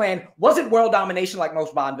Trevelyan's plan wasn't world domination like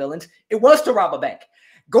most Bond villains. It was to rob a bank.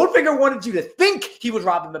 Goldfinger wanted you to think he was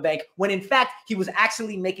robbing the bank when in fact he was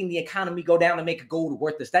actually making the economy go down and make gold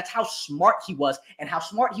worthless. That's how smart he was, and how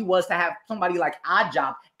smart he was to have somebody like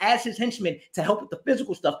Oddjob as his henchman to help with the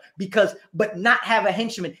physical stuff, but not have a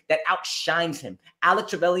henchman that outshines him.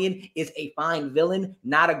 Alex Trevelyan is a fine villain,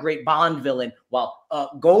 not a great Bond villain, while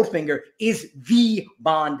Goldfinger is the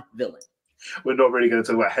Bond villain. We're not really going to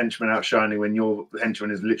talk about henchmen outshining when your henchman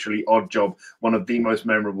is literally Oddjob, one of the most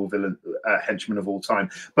memorable villain henchmen of all time.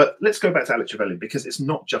 But let's go back to Alex Trevelyan, because it's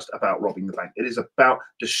not just about robbing the bank. It is about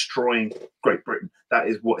destroying Great Britain. That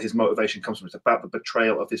is what his motivation comes from. It's about the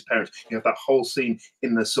betrayal of his parents. You have that whole scene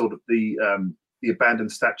in the sort of the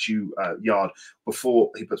abandoned statue yard before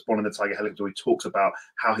he puts Bond in the Tiger helicopter. He talks about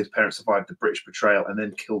how his parents survived the British betrayal and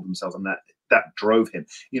then killed themselves, and that drove him.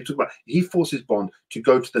 You talk about, he forces Bond to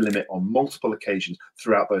go to the limit on multiple occasions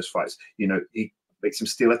throughout those fights. You know, he makes him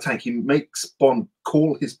steal a tank. He makes Bond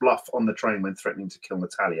call his bluff on the train when threatening to kill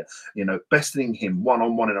Natalia. You know, besting him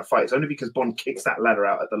one-on-one in a fight. It's only because Bond kicks that ladder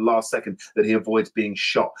out at the last second that he avoids being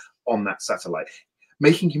shot on that satellite.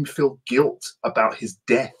 Making him feel guilt about his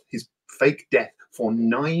death, his fake death. For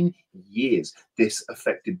 9 years, this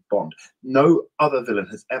affected Bond. No other villain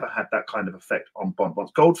has ever had that kind of effect on Bond.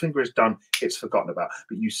 Once Goldfinger is done, it's forgotten about.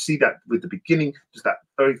 But you see that with the beginning, just that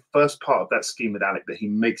very first part of that scheme with Alec, that he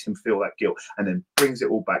makes him feel that guilt and then brings it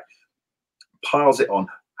all back, piles it on,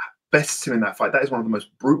 bests him in that fight. That is one of the most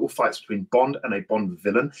brutal fights between Bond and a Bond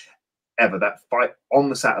villain ever. That fight on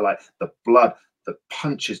the satellite, the blood, the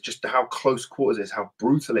punches, just how close quarters it is, how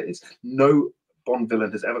brutal it is. No Bond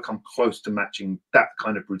villain has ever come close to matching that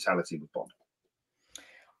kind of brutality with Bond.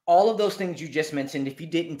 All of those things you just mentioned, if you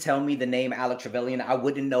didn't tell me the name Alex Trevelyan, I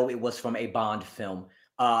wouldn't know it was from a Bond film.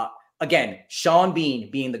 Again, Sean Bean,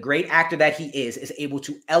 being the great actor that he is able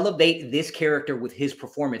to elevate this character with his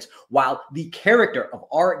performance, while the character of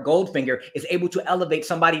Art Goldfinger is able to elevate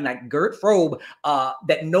somebody like Gert Frobe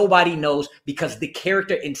that nobody knows, because the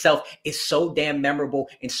character itself is so damn memorable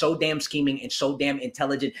and so damn scheming and so damn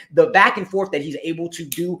intelligent. The back and forth that he's able to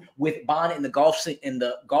do with Bond in the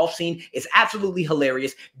golf scene is absolutely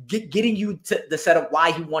hilarious, getting you to the setup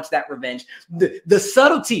why he wants that revenge. The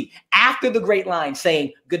subtlety after the great line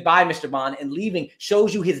saying goodbye, Mr. Bond, and leaving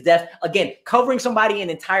shows you his death. Again, covering somebody in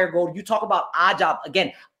entire gold. You talk about Oddjob.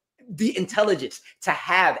 Again, the intelligence to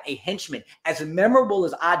have a henchman as memorable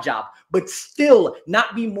as Oddjob, but still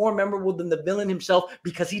not be more memorable than the villain himself,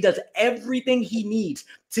 because he does everything he needs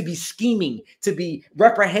to be scheming, to be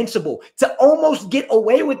reprehensible, to almost get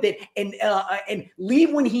away with it and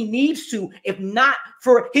leave when he needs to, if not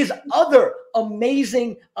for his other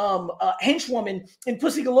amazing henchwoman in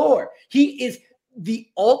Pussy Galore. He is the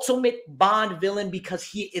ultimate Bond villain because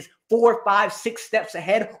he is 4, 5, 6 steps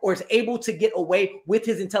ahead, or is able to get away with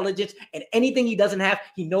his intelligence, and anything he doesn't have,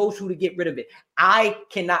 he knows who to get rid of it. I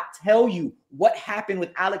cannot tell you what happened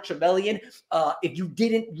with Alex Trevelyan if you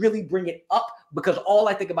didn't really bring it up, because all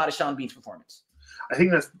I think about is Sean Bean's performance. I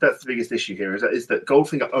think that's the biggest issue here, is that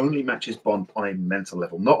Goldfinger only matches Bond on a mental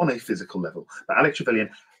level, not on a physical level. But Alex Trevelyan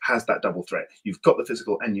has that double threat. You've got the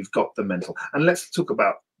physical and you've got the mental. And let's talk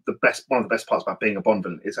about one of the best parts about being a Bond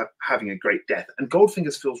villain is having a great death. And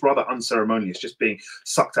Goldfinger's feels rather unceremonious, just being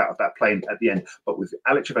sucked out of that plane at the end. But with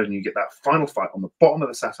Alex Trevelyan, you get that final fight on the bottom of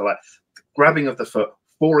the satellite, the grabbing of the foot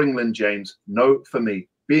for England James, no for me,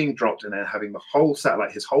 being dropped, and then having the whole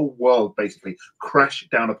satellite, his whole world basically crash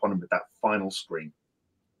down upon him with that final scream.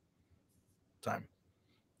 Time.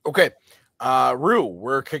 Okay. Rue,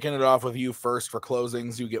 we're kicking it off with you first for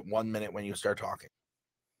closings. You get 1 minute when you start talking.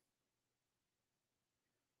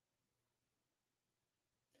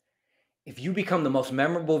 If you become the most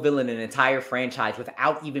memorable villain in an entire franchise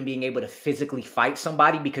without even being able to physically fight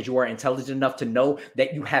somebody because you are intelligent enough to know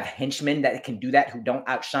that you have henchmen that can do that, who don't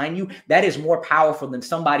outshine you, that is more powerful than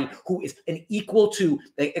somebody who is an equal to,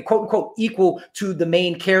 a quote unquote, equal to the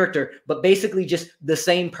main character, but basically just the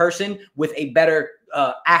same person with a better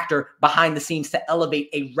actor behind the scenes to elevate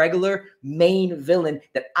a regular main villain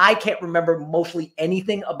that I can't remember mostly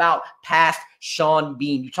anything about past Sean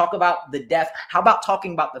Bean. You talk about the death. How about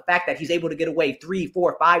talking about the fact that he's able to get away 3,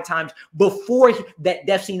 4, 5 times before that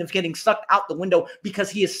death scene of getting sucked out the window,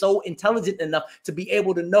 because he is so intelligent enough to be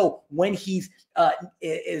able to know when he's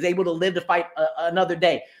is able to live to fight another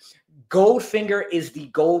day. Goldfinger is the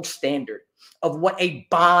gold standard of what a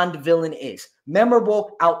Bond villain is.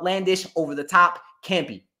 Memorable, outlandish, over the top,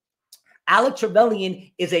 campy. Alec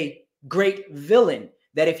Trevelyan is a great villain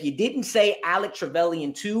that if you didn't say Alec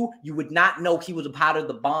Trevelyan 2, you would not know he was a part of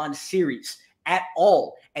the Bond series at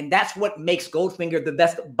all. And that's what makes Goldfinger the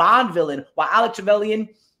best Bond villain, while Alec Trevelyan,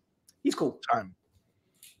 he's cool. Time.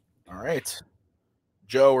 All right.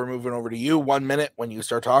 Joe, we're moving over to you. 1 minute when you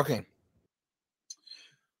start talking.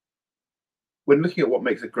 When looking at what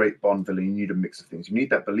makes a great Bond villain, you need a mix of things. You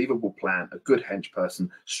need that believable plan, a good hench person,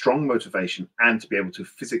 strong motivation, and to be able to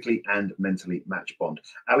physically and mentally match Bond.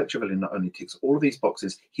 Alec Trevelyan not only ticks all of these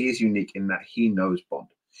boxes, he is unique in that he knows Bond.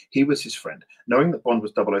 He was his friend. Knowing that Bond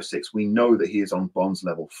was 006, we know that he is on Bond's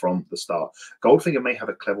level from the start. Goldfinger may have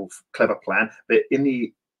a clever plan, but in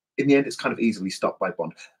the end, it's kind of easily stopped by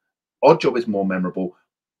Bond. Oddjob is more memorable.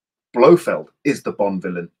 Blofeld is the Bond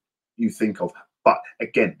villain you think of. But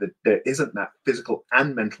again, there isn't that physical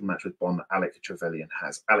and mental match with Bond that Alec Trevelyan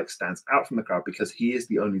has. Alec stands out from the crowd because he is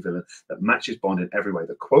the only villain that matches Bond in every way.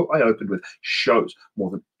 The quote I opened with shows more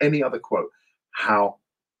than any other quote how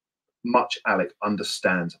much Alec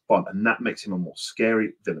understands Bond, and that makes him a more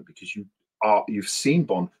scary villain because you've seen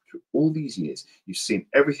Bond through all these years. You've seen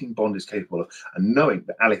everything Bond is capable of, and knowing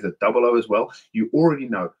that Alec is a 00 as well, you already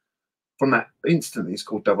know. From that instant he's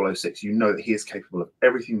called 006, you know that he is capable of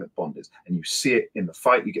everything that Bond is. And you see it in the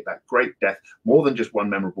fight. You get that great death, more than just one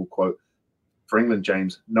memorable quote. For England,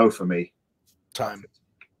 James, no for me. Time.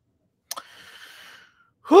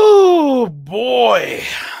 Oh, boy.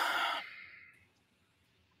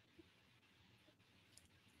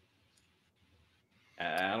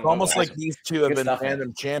 It's almost like these two have been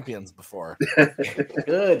Fandom champions before.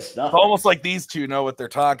 Good stuff. It's almost like these two know what they're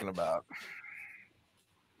talking about.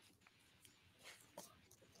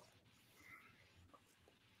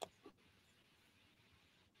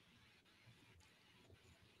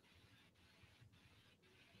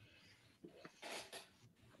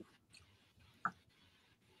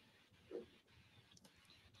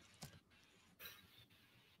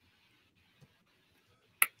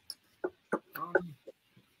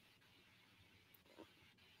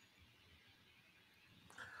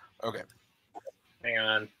 Okay. Hang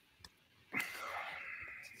on.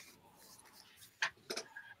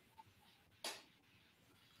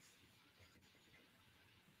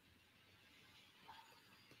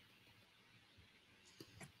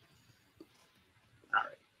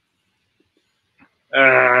 All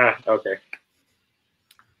right. Okay.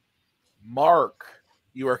 Mark,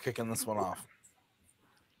 you are kicking this one off.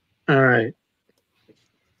 All right.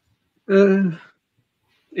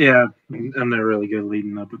 Yeah, I'm not really good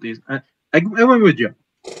leading up with these. I went with Joe.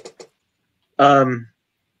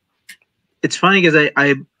 It's funny because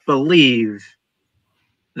I believe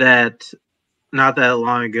that not that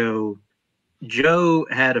long ago, Joe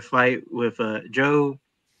had a fight with Joe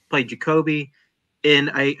played Jacoby, and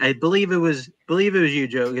I believe it was you,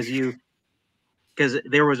 Joe, because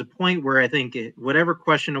there was a point where I think whatever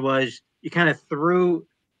question it was, you kind of threw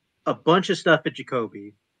a bunch of stuff at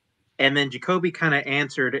Jacoby, and then Jacoby kind of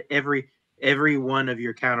answered every one of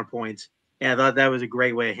your counterpoints. And I thought that was a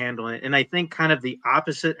great way of handling it. And I think kind of the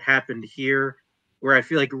opposite happened here, where I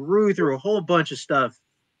feel like Rue threw a whole bunch of stuff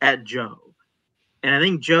at Joe. And I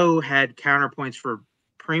think Joe had counterpoints for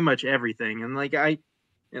pretty much everything. And like I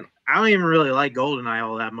don't even really like GoldenEye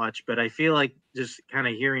all that much, but I feel like just kind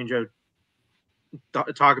of hearing Joe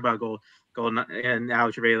talk about GoldenEye and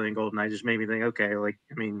Alex Trevelyan and GoldenEye just made me think, okay, like,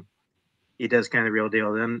 I mean, he does kind of the real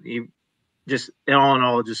deal. Then he just, all in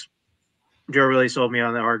all, just Joe really sold me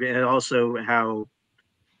on the argument. And also how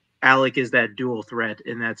Alec is that dual threat,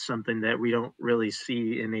 and that's something that we don't really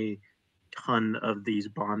see in a ton of these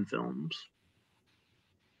Bond films.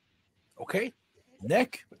 Okay.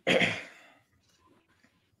 Nick?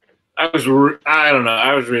 I don't know.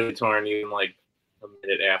 I was really torn even like a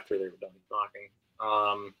minute after they were done talking.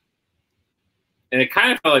 And it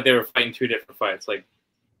kind of felt like they were fighting two different fights. Like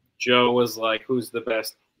Joe was like, who's the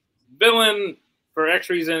best villain for X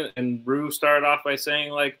reason? And Rue started off by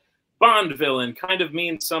saying like, Bond villain kind of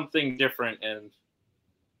means something different. And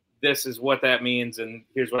this is what that means. And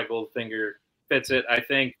here's why Goldfinger fits it. I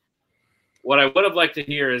think what I would have liked to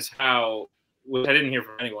hear is how, which I didn't hear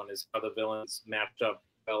from anyone, is how the villains matched up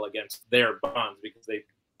well against their Bonds, because they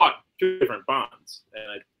fought two different Bonds.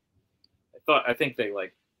 And I think they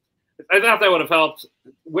like, I thought that would have helped.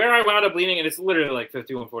 Where I wound up leaning, and it's literally like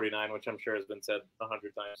 51-49, which I'm sure has been said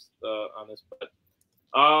 100 times on this, but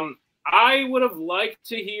I would have liked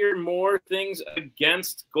to hear more things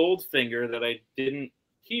against Goldfinger that I didn't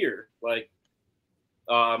hear. Like,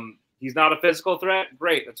 he's not a physical threat.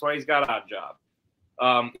 Great. That's why he's got Odd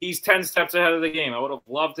Job. He's 10 steps ahead of the game. I would have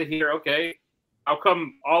loved to hear, okay, how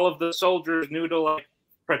come all of the soldiers knew to, like,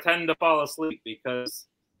 pretend to fall asleep because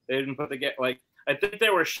they didn't put the get, like, I think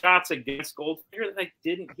there were shots against Goldfinger that I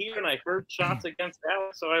didn't hear, and I heard shots against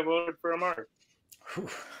Alex, so I voted for Amaru.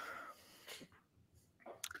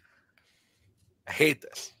 I hate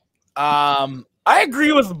this. I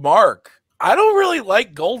agree with Mark. I don't really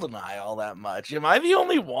like GoldenEye all that much. Am I the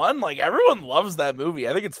only one? Like, everyone loves that movie.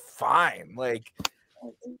 I think it's fine. Like,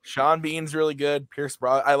 Sean Bean's really good. Pierce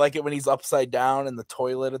Brosnan. I like it when he's upside down in the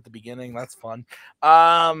toilet at the beginning. That's fun.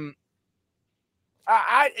 I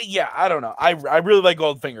don't know. I really like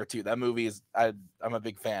Goldfinger too. That movie is I'm a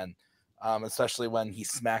big fan. Especially when he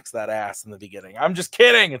smacks that ass in the beginning. I'm just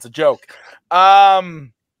kidding. It's a joke.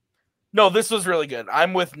 No, this was really good.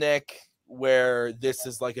 I'm with Nick where this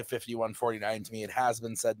is like a 51-49 to me. It has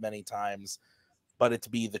been said many times, but it to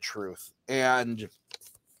be the truth. And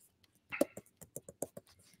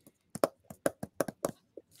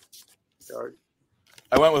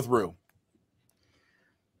I went with Rue.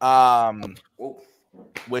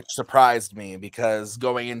 Which surprised me because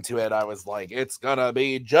going into it, I was like, it's gonna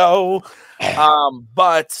be Joe.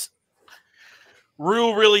 But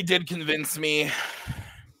Rue really did convince me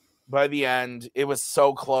by the end. It was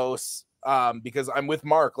so close because I'm with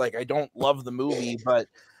Mark. Like, I don't love the movie, but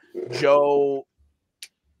Joe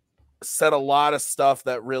said a lot of stuff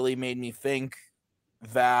that really made me think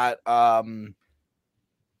that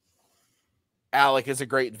Alec is a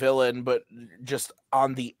great villain, but just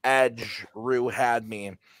on the edge, Rue had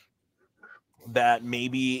me that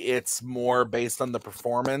maybe it's more based on the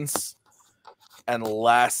performance and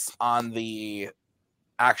less on the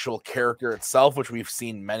actual character itself, which we've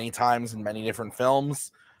seen many times in many different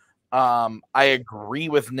films. I agree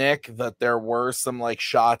with Nick that there were some like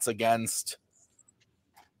shots against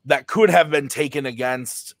that could have been taken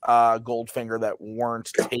against Goldfinger that weren't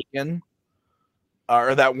taken.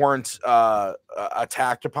 Or that weren't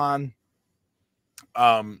attacked upon.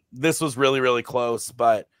 This was really, really close,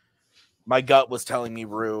 but my gut was telling me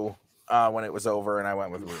Rue when it was over, and I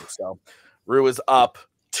went with Rue. So Rue is up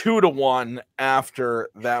 2-1 after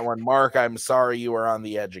that one. Mark, I'm sorry you were on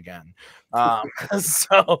the edge again.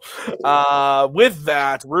 So with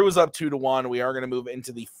that, Rue is up 2-1. We are going to move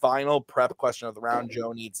into the final prep question of the round.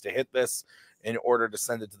 Joe needs to hit this in order to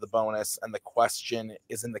send it to the bonus. And the question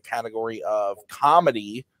is in the category of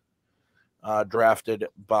comedy, drafted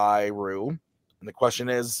by Rue. And the question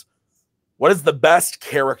is, what is the best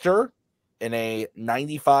character in a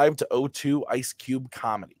 95-02 Ice Cube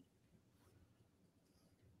comedy?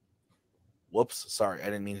 Whoops, sorry, I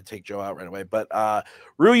didn't mean to take Joe out right away. But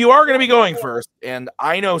Rue, you are going to be going first, and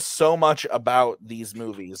I know so much about these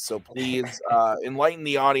movies, so please enlighten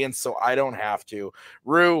the audience so I don't have to.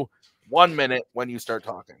 Rue, 1 minute when you start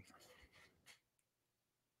talking.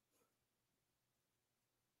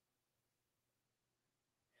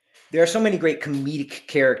 There are so many great comedic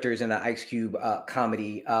characters in the Ice Cube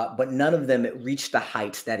comedy, but none of them reach the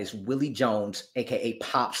heights that is Willie Jones, aka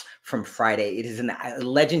Pops from Friday. It is a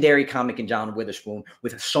legendary comic in John Witherspoon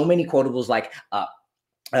with so many quotables like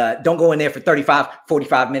don't go in there for 35,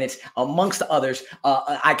 45 minutes, amongst others.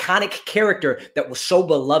 Iconic character that was so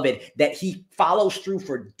beloved that he follows through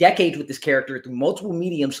for decades with this character through multiple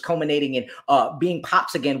mediums, culminating in being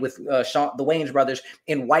Pops again with the Wayans brothers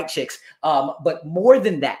in White Chicks. But more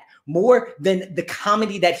than that, more than the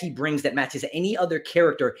comedy that he brings that matches any other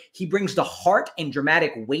character, he brings the heart and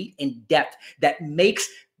dramatic weight and depth that makes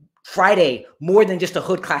Friday more than just a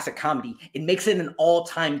hood classic comedy. It makes it an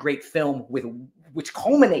all-time great film which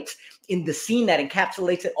culminates in the scene that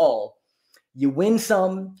encapsulates it all. You win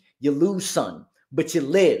some, you lose some, but you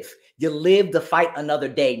live. You live to fight another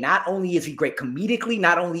day. Not only is he great comedically,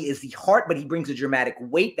 not only is he heart, but he brings a dramatic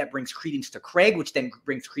weight that brings credence to Craig, which then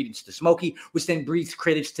brings credence to Smokey, which then breathes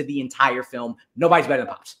credence to the entire film. Nobody's better than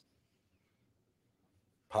Pops.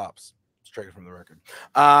 Pops. Straight from the record.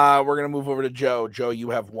 We're going to move over to Joe. Joe, you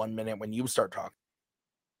have 1 minute when you start talking.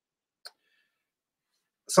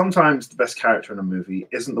 Sometimes the best character in a movie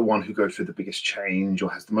isn't the one who goes through the biggest change or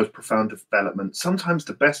has the most profound development. Sometimes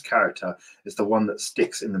the best character is the one that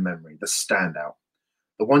sticks in the memory, the standout,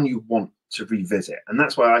 the one you want to revisit. And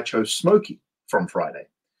that's why I chose Smokey from Friday.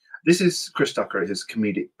 This is Chris Tucker at his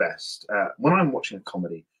comedic best. When I'm watching a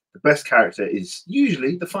comedy, the best character is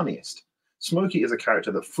usually the funniest. Smokey is a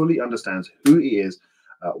character that fully understands who he is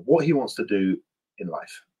what he wants to do in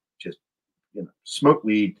life. Just, smoke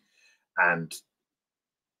weed and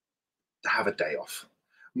have a day off.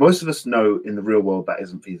 Most of us know in the real world that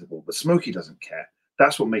isn't feasible, but Smokey doesn't care.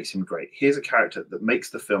 That's what makes him great. Here's a character that makes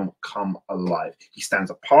the film come alive. He stands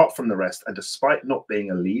apart from the rest, and despite not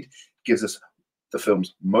being a lead, gives us the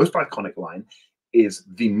film's most iconic line, is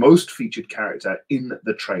the most featured character in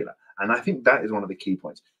the trailer. And I think that is one of the key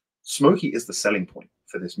points. Smokey is the selling point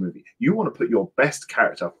for this movie. You want to put your best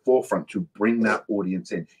character forefront to bring that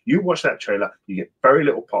audience in. You watch that trailer, you get very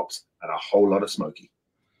little Pops and a whole lot of Smokey.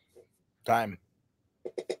 Time.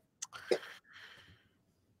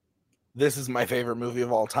 This is my favorite movie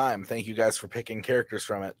of all time. Thank you guys for picking characters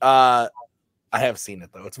from it. I have seen it,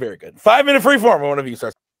 though. It's very good. 5-minute freeform. One of you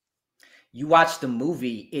starts. You watch the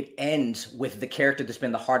movie, it ends with the character that's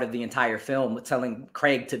been the heart of the entire film, telling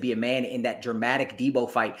Craig to be a man in that dramatic Debo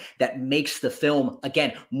fight that makes the film,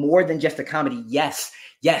 again, more than just a comedy. Yes,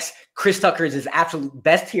 Chris Tucker is his absolute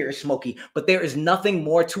best here is Smokey, but there is nothing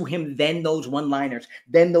more to him than those one-liners,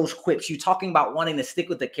 than those quips. You talking about wanting to stick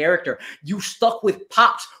with the character. You stuck with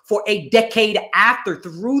Pops for a decade after,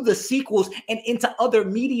 through the sequels and into other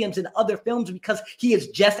mediums and other films, because he is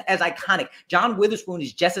just as iconic. John Witherspoon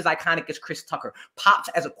is just as iconic as Chris Tucker. Pops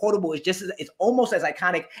as a quotable is almost as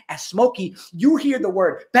iconic as Smokey. You hear the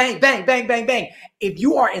word bang, bang, bang, bang, bang. If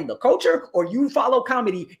you are in the culture or you follow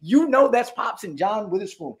comedy, you know that's Pops and John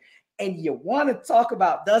Witherspoon. And you want to talk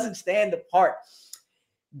about doesn't stand apart.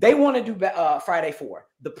 They want to do Friday 4.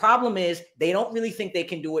 The problem is they don't really think they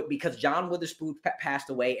can do it because John Witherspoon passed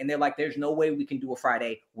away, and they're like, there's no way we can do a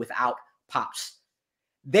Friday without Pops.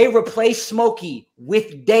 They replaced Smokey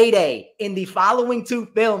with Day-Day in the following 2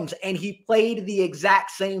 films, and he played the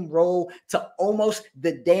exact same role to almost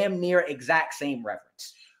the damn near exact same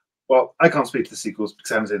reference. Well, I can't speak to the sequels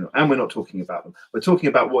because I haven't seen them, and we're not talking about them. We're talking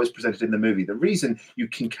about what is presented in the movie. The reason you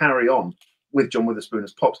can carry on with John Witherspoon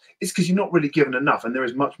as Pops is because you're not really given enough, and there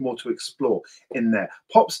is much more to explore in there.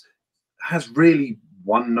 Pops has really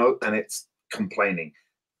one note, and it's complaining.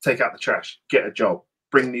 Take out the trash, get a job,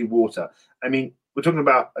 bring me water. I mean, we're talking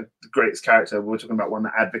about the greatest character. We're talking about one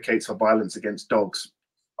that advocates for violence against dogs.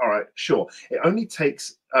 All right, sure. It only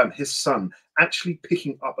takes his son actually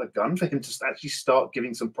picking up a gun for him to actually start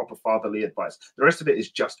giving some proper fatherly advice. The rest of it is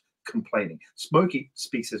just complaining. Smokey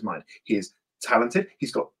speaks his mind. He is talented.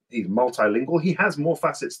 He's multilingual. He has more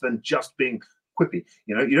facets than just being quippy.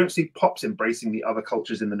 You don't see Pops embracing the other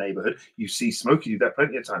cultures in the neighborhood. You see Smokey do that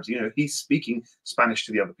plenty of times. He's speaking Spanish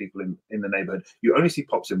to the other people in the neighborhood. You only see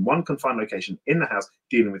Pops in one confined location in the house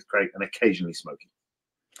dealing with Craig and occasionally Smokey.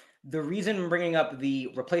 The reason I'm bringing up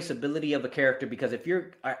the replaceability of a character, because if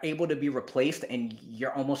you're able to be replaced and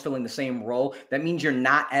you're almost filling the same role, that means you're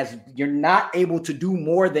not able to do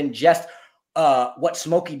more than just what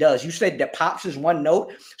Smokey does. You said that Pops is one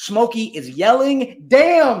note. Smokey is yelling,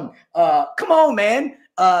 damn, come on, man.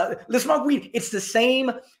 Let's smoke weed. It's the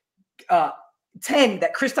same 10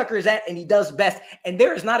 that Chris Tucker is at, and he does best. And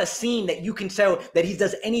there is not a scene that you can tell that he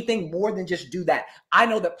does anything more than just do that. I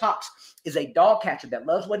know that Pops is a dog catcher that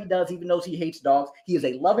loves what he does, even though he hates dogs. He is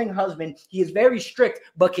a loving husband. He is very strict,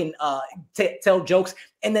 but can tell jokes.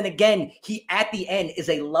 And then again, he at the end is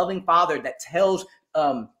a loving father that tells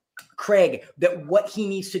Craig that what he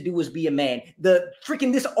needs to do is be a man.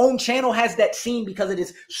 This own channel has that scene because it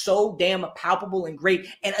is so damn palpable and great,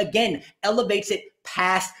 and again elevates it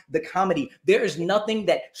past the comedy. There is nothing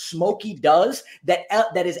that Smokey does that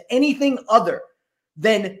is anything other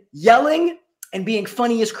than yelling and being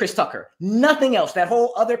funny as Chris Tucker. Nothing else. That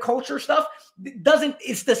whole other culture stuff doesn't.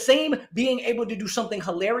 It's the same being able to do something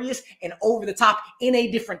hilarious and over the top in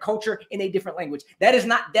a different culture, in a different language. That is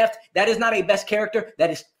not depth. That is not a best character.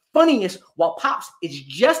 That is funniest, while Pops is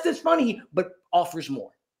just as funny but offers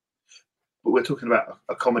more. But we're talking about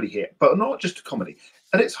a comedy here, but not just a comedy.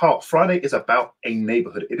 At its heart, Friday is about a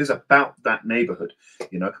neighborhood. It is about that neighborhood,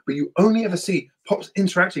 but you only ever see Pops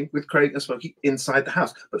interacting with Craig and Smokey inside the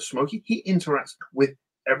house. But Smokey, he interacts with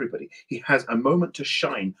everybody. He has a moment to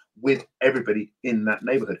shine with everybody in that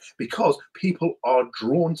neighborhood because people are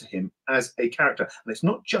drawn to him as a character. And it's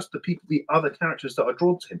not just the other characters that are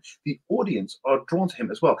drawn to him. The audience are drawn to him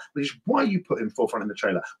as well, which is why you put him forefront in the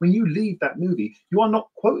trailer. When you leave that movie, you are not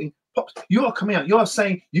quoting Pops. You are coming out. You are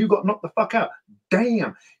saying you got knocked the fuck out.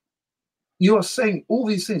 Damn. You are saying all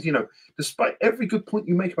these things, despite every good point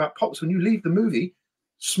you make about Pops, when you leave the movie,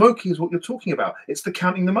 Smokey is what you're talking about. It's the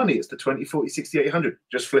counting the money. It's the 20, 40, 60, 800.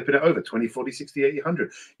 Just flipping it over. 20, 40, 60,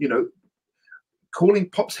 800. Calling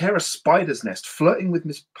Pop's hair a spider's nest, flirting with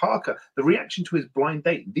Miss Parker, the reaction to his blind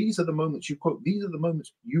date. These are the moments you quote. These are the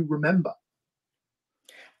moments you remember.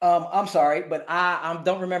 I'm sorry, but I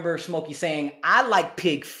don't remember Smokey saying, I like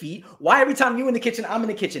pig feet. Why every time you in the kitchen, I'm in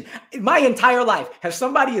the kitchen? My entire life, if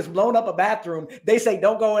somebody has blown up a bathroom, they say,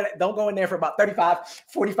 don't go in there for about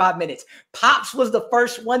 45 minutes. Pops was the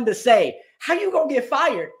first one to say, how you gonna get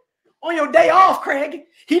fired on your day off, Craig?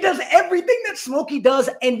 He does everything that Smokey does.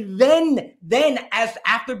 And then as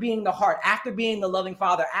after being the heart, after being the loving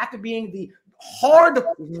father, after being the hard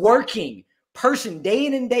working person day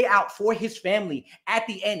in and day out for his family, at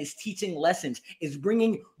the end is teaching lessons, is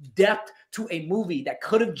bringing depth to a movie that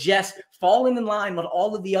could have just fallen in line with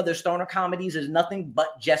all of the other stoner comedies, is nothing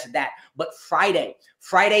but just that. But Friday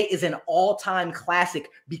is an all-time classic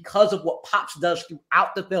because of what Pops does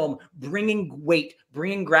throughout the film, bringing weight,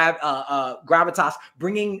 bringing gravitas,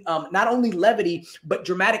 bringing not only levity, but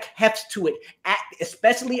dramatic heft to it,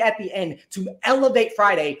 especially at the end, to elevate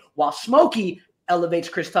Friday, while Smokey elevates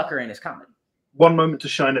Chris Tucker in his comedy. One moment to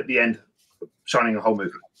shine at the end, shining a whole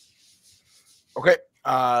movie. Okay.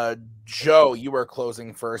 Joe, you are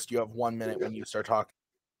closing first. You have 1 minute when you start talking.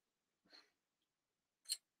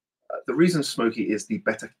 The reason Smokey is the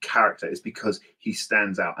better character is because he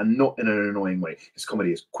stands out, and not in an annoying way. His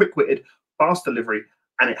comedy is quick-witted, fast delivery,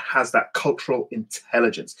 and it has that cultural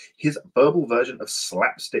intelligence. His verbal version of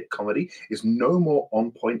slapstick comedy is no more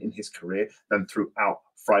on point in his career than throughout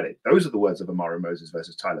Friday. Those are the words of Amaru Moses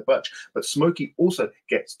versus Tyler Birch. But Smokey also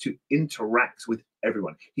gets to interact with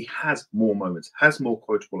everyone. He has more moments, has more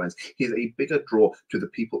quotable lines. He is a bigger draw to the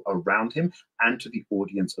people around him and to the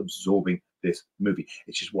audience absorbing this movie,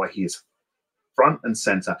 which is why he is front and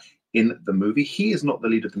center in the movie. He is not the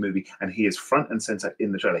lead of the movie, and he is front and center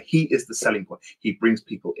in the trailer. He is the selling point. He brings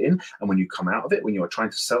people in, and when you come out of it, when you are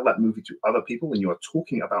trying to sell that movie to other people, when you are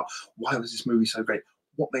talking about why was this movie so great,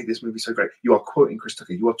 what made this movie so great, you are quoting Chris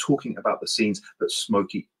Tucker. You are talking about the scenes that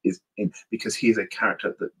Smokey is in, because he is a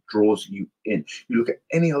character that draws you in. You look at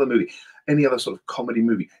any other movie, any other sort of comedy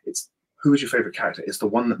movie, it's who is your favorite character? It's the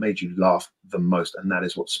one that made you laugh the most, and that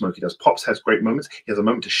is what Smokey does. Pops has great moments. He has a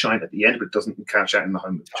moment to shine at the end, but it doesn't cash out in the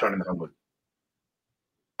home, shine in the home movie.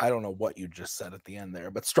 I don't know what you just said at the end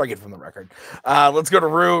there, but strike it from the record. Let's go to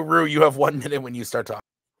Rue. Rue, you have 1 minute when you start talking.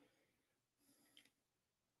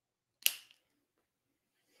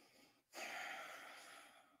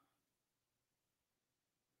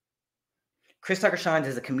 Chris Tucker shines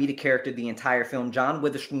as a comedic character the entire film. John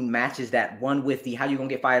Witherspoon matches that one with the how you gonna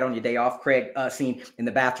get fired on your day off, Craig, scene in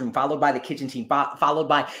the bathroom, followed by the kitchen scene, followed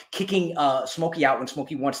by kicking Smokey out when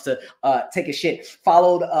Smokey wants to take a shit,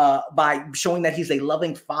 followed by showing that he's a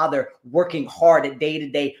loving father working hard at day to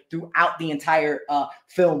day throughout the entire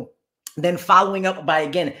film. Then following up by,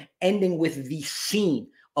 again, ending with the scene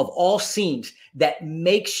of all scenes that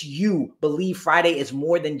makes you believe Friday is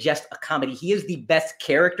more than just a comedy. He is the best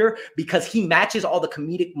character because he matches all the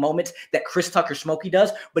comedic moments that Chris Tucker Smokey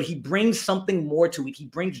does, but he brings something more to it. He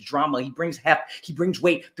brings drama, he brings heft, he brings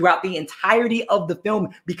weight throughout the entirety of the film,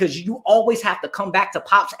 because you always have to come back to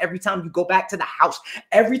Pops every time you go back to the house.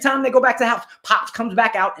 Every time they go back to the house, Pops comes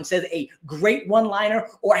back out and says a great one-liner,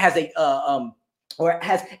 or has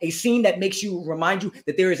a scene that makes you remind you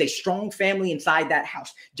that there is a strong family inside that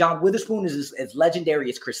house. John Witherspoon is as legendary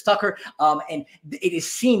as Chris Tucker. And it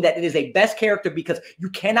is seen that it is a best character because you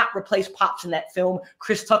cannot replace Pops in that film.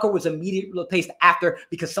 Chris Tucker was immediately replaced after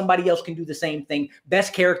because somebody else can do the same thing.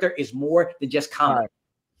 Best character is more than just comedy.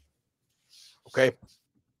 Okay.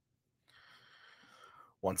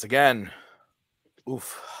 Once again,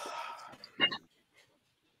 oof.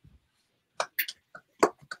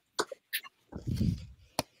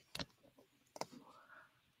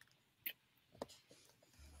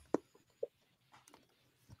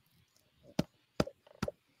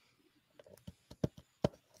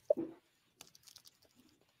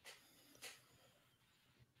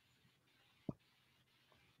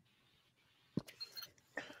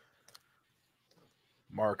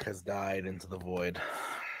 Mark has died into the void.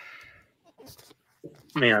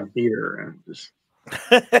 Man, I'm here. I'm just...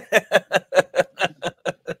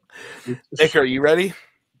 Nick, are you ready?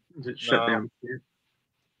 Shut down here.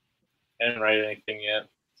 I didn't write anything yet,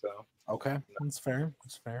 so okay, that's fair.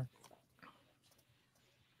 That's fair.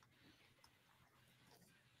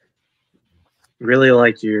 Really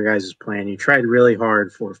liked your guys' plan. You tried really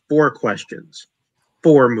hard for 4 questions,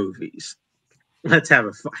 4 movies. Let's have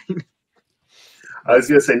a fight. I was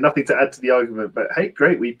going to say nothing to add to the argument, but hey,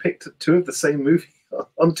 great. We picked 2 of the same movie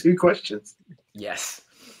on 2 questions. Yes.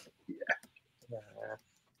 Yeah.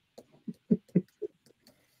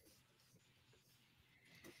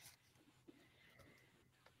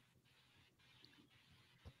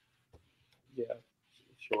 yeah,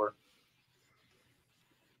 sure.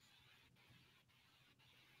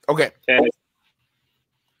 Okay.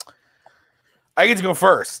 I get to go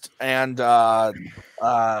first, and I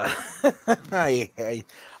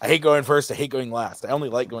hate going first. I hate going last. I only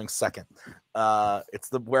like going second. It's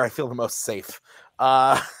where I feel the most safe.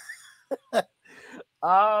 I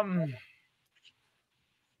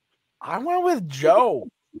went with Joe.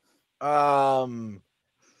 I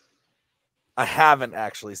haven't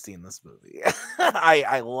actually seen this movie.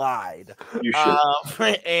 I lied. You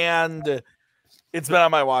should. And it's been on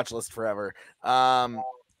my watch list forever. And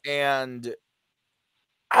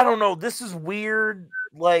I don't know. This is weird.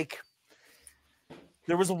 Like,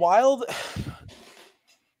 there was a wild.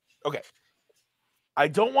 Okay. I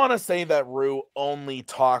don't want to say that Rue only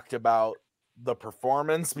talked about the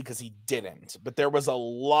performance because he didn't, but there was a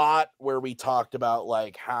lot where we talked about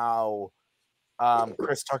like how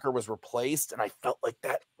Chris Tucker was replaced, and I felt like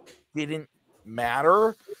that didn't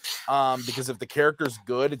matter because if the character's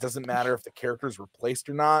good, it doesn't matter if the character's replaced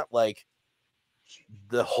or not. Like,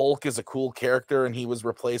 the Hulk is a cool character, and he was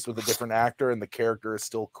replaced with a different actor, and the character is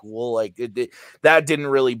still cool. Like, that didn't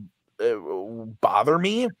really bother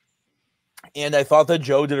me. And I thought that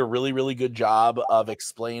Joe did a really, really good job of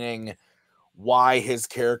explaining why his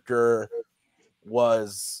character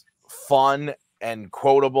was fun and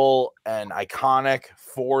quotable and iconic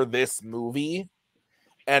for this movie.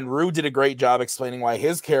 And Rue did a great job explaining why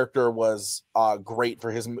his character was great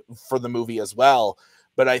for the movie as well.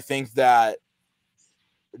 But I think that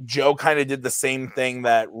Joe kind of did the same thing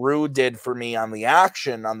that Rue did for me on the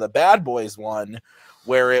action, on the Bad Boys one,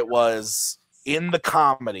 where it was in the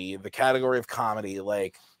category of comedy,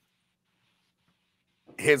 like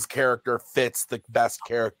his character fits the best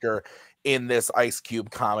character in this Ice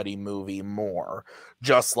Cube comedy movie more,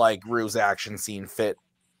 just like Rue's action scene fit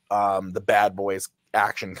the Bad Boys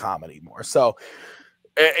action comedy more. So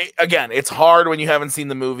again, it's hard when you haven't seen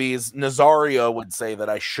the movies. Nazario would say that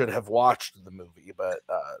I should have watched the movie, but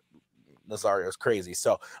Nazario's crazy.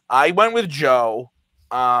 So I went with Joe.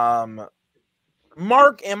 Mark,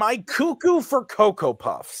 am I cuckoo for Cocoa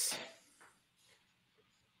Puffs?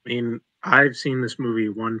 I mean, I've seen this movie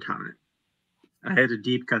one time. I had a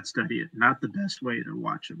deep cut study it. Not the best way to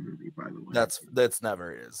watch a movie, by the way. That's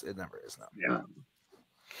never is. It never is. No.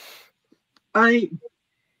 Yeah.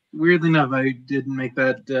 Weirdly enough, I didn't make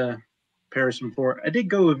that comparison before. I did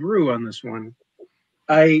go with Rue on this one.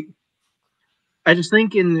 I just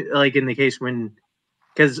think in the case when,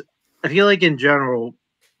 because I feel like in general,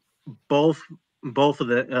 both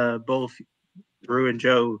Rue and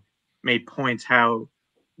Joe made points how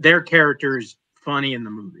their characters funny in the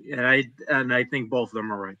movie, and I think both of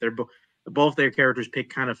them are right. They're both their characters pick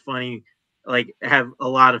kind of funny, like have a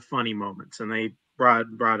lot of funny moments, and they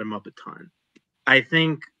brought him up a ton. I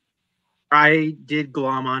think I did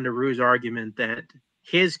glom onto Rue's argument that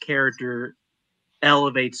his character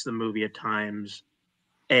elevates the movie at times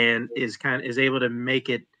and is able to make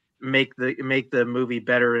the movie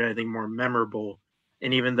better and I think more memorable.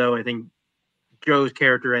 And even though I think Joe's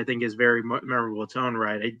character I think is very memorable in its own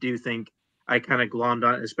right, I do think I kind of glommed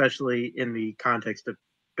on, especially in the context of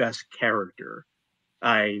best character.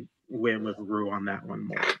 I went with Rue on that one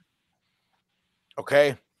more.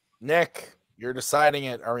 Okay, Nick, you're deciding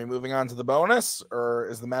it. Are we moving on to the bonus, or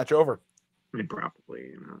is the match over? I mean,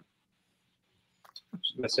 probably, I'm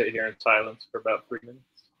just gonna sit here in silence for about 3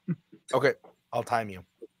 minutes. Okay, I'll time you.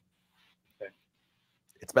 Okay.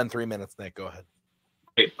 It's been 3 minutes, Nick. Go ahead.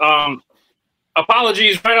 Okay.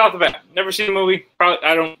 Apologies right off the bat. Never seen the movie. Probably,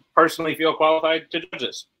 I don't personally feel qualified to judge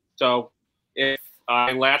this. So if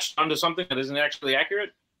I latched onto something that isn't actually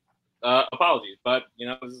accurate, apologies. But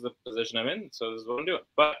this is the position I'm in, so this is what I'm doing.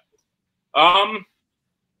 But I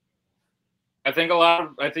think a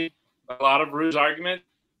lot of Rue's argument,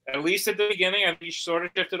 at least at the beginning, I think he sort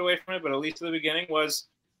of shifted away from it, but at least at the beginning was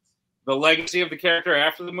the legacy of the character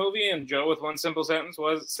after the movie. And Joe, with one simple sentence,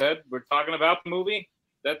 said, "We're talking about the movie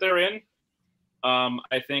that they're in."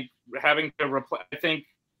 I think having to replace.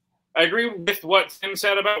 I agree with what Tim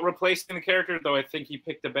said about replacing the character, though I think he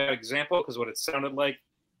picked a bad example because what it sounded like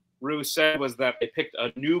Rue said was that they picked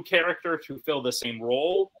a new character to fill the same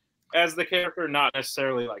role as the character, not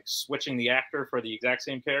necessarily like switching the actor for the exact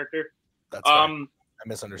same character. That's I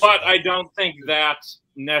misunderstood. But I don't think that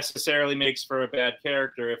necessarily makes for a bad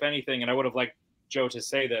character. If anything, and I would have liked Joe to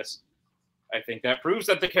say this, I think that proves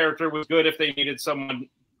that the character was good if they needed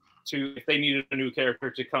a new character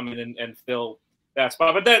to come in and fill that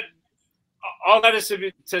spot. But all that is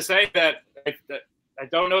to say that I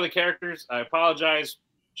don't know the characters. I apologize.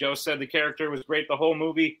 Joe said the character was great the whole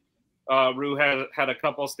movie. Rue had a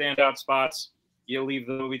couple standout spots. You leave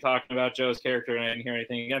the movie talking about Joe's character, and I didn't hear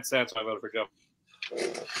anything against that, so I voted for Joe.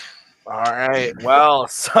 All right. Well,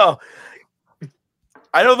 so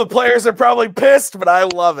I know the players are probably pissed, but I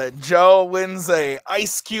love it. Joe wins a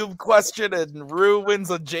Ice Cube question, and Rue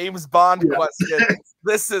wins a James Bond question.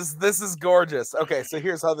 This is gorgeous. Okay, so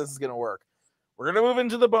here's how this is gonna work. We're gonna move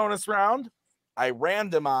into the bonus round. I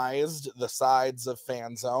randomized the sides of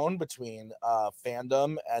Fanzone between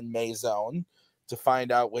Fandom and Mayzone to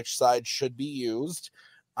find out which side should be used.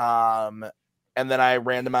 And then I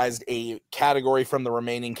randomized a category from the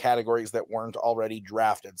remaining categories that weren't already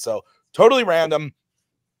drafted. So totally random.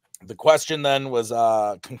 The question then was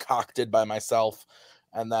concocted by myself.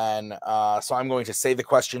 And then, so I'm going to say the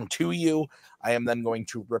question to you. I am then going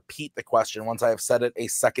to repeat the question. Once I have said it a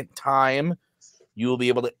second time, you will be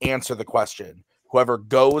able to answer the question.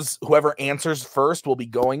 Whoever answers first will be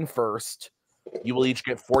going first. You will each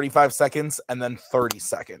get 45 seconds and then 30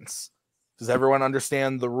 seconds. Does everyone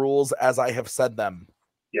understand the rules as I have said them?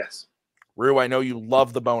 Yes. Rue, I know you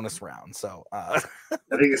love the bonus round, so I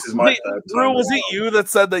think this is my third time. Rue, was it you that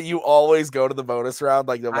said that you always go to the bonus round?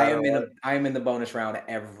 Like no matter what? I am in the bonus round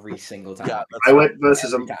every single time. Yeah, I went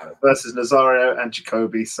versus Nazario and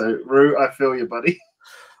Jacoby. So Rue, I feel you, buddy.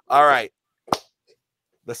 All right.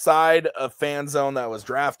 The side of Fanzone that was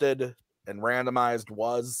drafted and randomized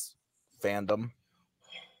was Fandom.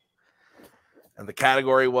 And the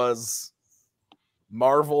category was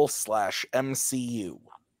Marvel/MCU.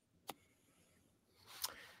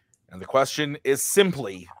 And the question is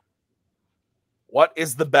simply, what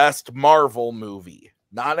is the best Marvel movie?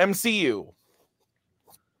 Not MCU,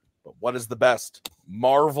 but what is the best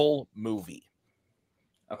Marvel movie?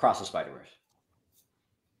 Across the Spider-Verse.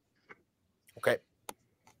 Okay.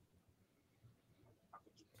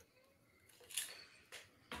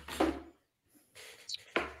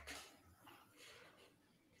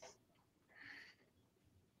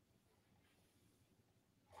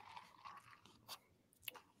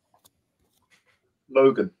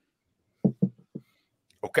 Logan.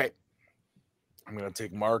 Okay. I'm going to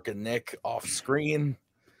take Mark and Nick off screen.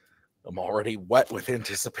 I'm already wet with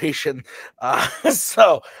anticipation.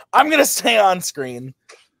 So I'm going to stay on screen,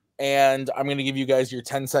 and I'm going to give you guys your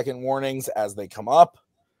 10-second warnings as they come up.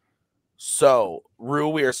 So, Rue,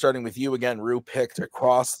 we are starting with you again. Rue picked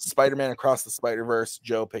Spider-Man Across the Spider-Verse.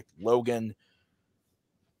 Joe picked Logan.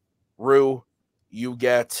 Rue, you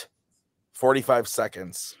get 45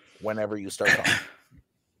 seconds whenever you start talking.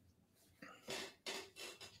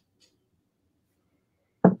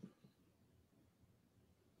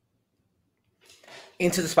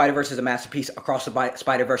 Into the Spider-Verse is a masterpiece. Across the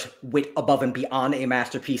Spider-Verse went above and beyond a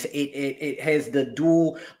masterpiece. It has the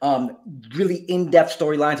dual, really in-depth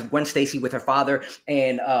storylines of Gwen Stacy with her father,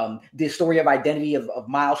 and the story of identity of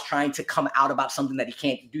Miles trying to come out about something that he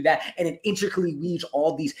can't do that. And it intricately weaves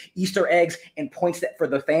all these Easter eggs and points that for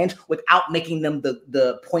the fans without making them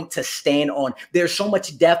the point to stand on. There's so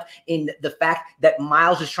much depth in the fact that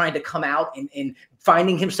Miles is trying to come out and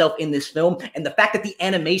finding himself in this film, and the fact that the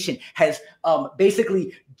animation has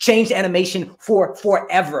basically changed animation for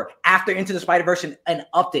forever after Into the Spider-Verse and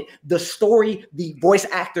upped it. The story, the voice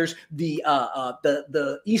actors, the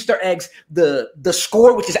Easter eggs, the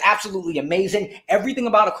score, which is absolutely amazing. Everything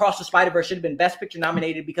about Across the Spider-Verse should have been Best Picture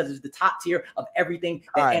nominated because it's the top tier of everything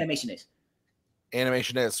that animation is.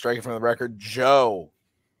 Animation is striking from the record. Joe,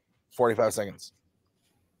 45 seconds.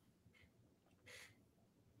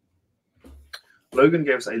 Logan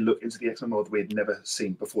gave us a look into the X-Men world that we had never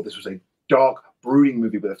seen before. This was a dark, brooding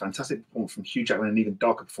movie with a fantastic performance from Hugh Jackman and an even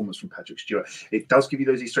darker performance from Patrick Stewart. It does give you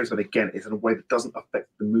those Easter eggs, but again, it's in a way that doesn't affect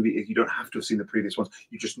the movie. You don't have to have seen the previous ones.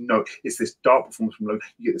 You just know it's this dark performance from Logan.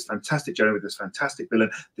 You get this fantastic journey with this fantastic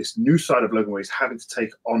villain, this new side of Logan where he's having to take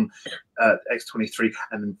on X-23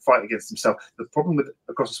 and then fight against himself. The problem with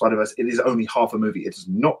Across the Spider-Verse, it is only half a movie. It does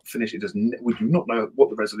not finish. We do not know what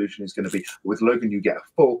the resolution is going to be. With Logan, you get a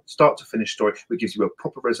full start to finish story that gives you a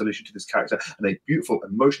proper resolution to this character and a beautiful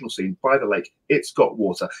emotional scene by the lake. It's got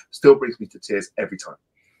water. Still brings me to tears every time.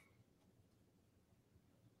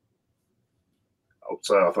 Oh,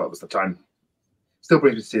 sorry, I thought it was the time. Still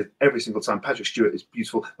brings me to tears every single time. Patrick Stewart is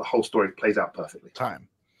beautiful. The whole story plays out perfectly. Time.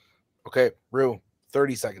 Okay, Rue,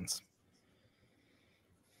 30 seconds.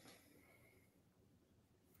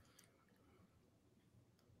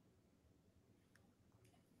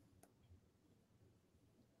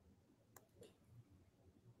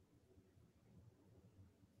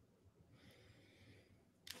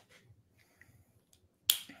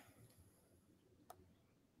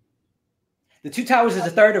 The Two Towers is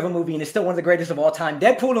a third of a movie, and it's still one of the greatest of all time.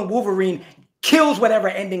 Deadpool and Wolverine kills whatever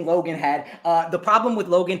ending Logan had. The problem with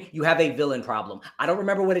Logan, you have a villain problem. I don't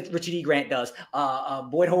remember what Richard E. Grant does.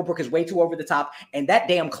 Boyd Holbrook is way too over the top, and that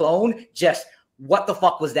damn clone just... what the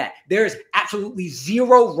fuck was that? There's absolutely absolutely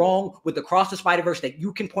zero wrong with Across the Spider-Verse that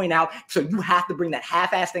you can point out. So you have to bring that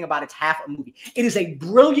half-ass thing about it's half a movie. It is a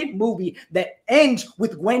brilliant movie that ends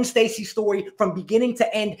with Gwen Stacy's story from beginning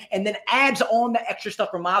to end, and then adds on the extra stuff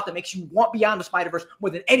from Miles that makes you want Beyond the Spider-Verse more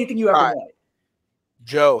than anything you ever wanted.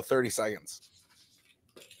 Joe, 30 seconds.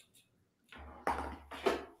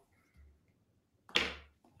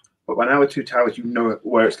 But by now with Two Towers, you know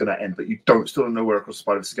where it's going to end, but you still don't know where Across the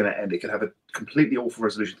Spider-Verse is going to end. It could have a completely awful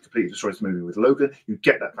resolution that completely destroys the movie. With Logan, you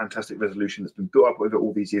get that fantastic resolution that's been built up over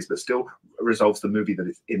all these years, but still resolves the movie that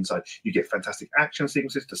it's inside. You get fantastic action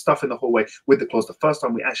sequences, the stuff in the hallway with the claws. The first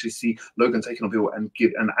time we actually see Logan taking on people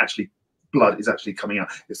and actually blood is actually coming out.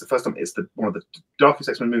 It's the first time. It's one of the darkest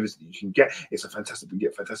X-Men movies that you can get. It's you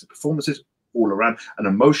get fantastic performances all around, an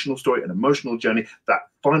emotional story, an emotional journey. That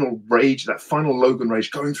final rage, that final Logan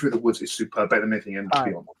rage going through the woods is superb, better than anything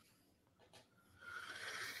beyond.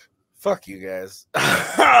 Fuck you guys.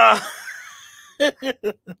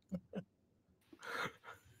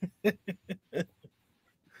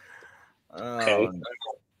 Okay.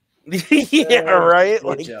 Yeah, right.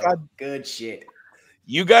 Like, God, good shit.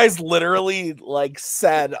 you guys literally like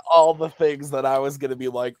said all the things that I was gonna be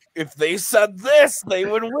like. If they said this, they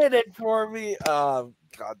would win it for me. God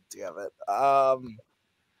damn it.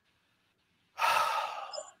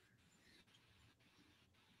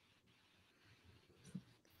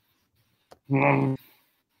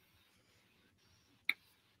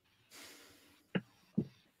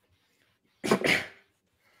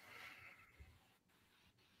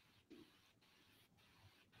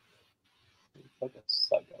 Like a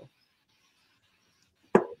psycho.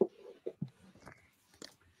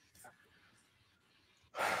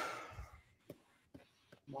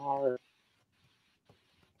 Mark,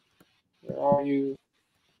 where are you?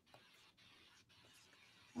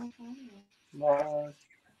 Mark.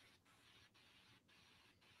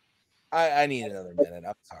 I need another minute.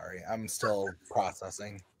 I'm sorry. I'm still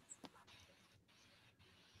processing.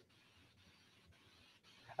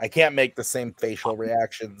 I can't make the same facial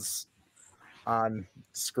reactions on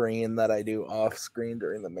screen that I do off screen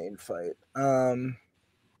during the main fight. So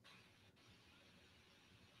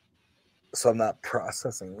I'm not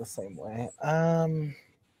processing the same way.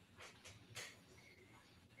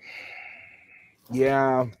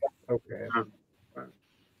 Yeah. Okay.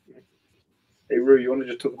 Hey, Rue, you want to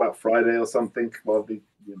just talk about Friday or something?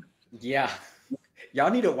 Yeah. Y'all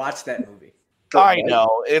need to watch that movie. I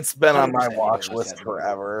know. It's been on my 100% watch watch list that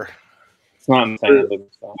forever. It's not insane.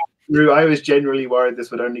 Rue, I was genuinely worried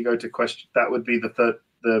this would only go to question. That would be the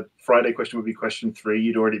Friday question would be question 3.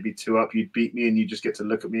 You'd already be 2 up. You'd beat me, and you just get to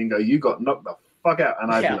look at me and go, "You got knocked the fuck out,"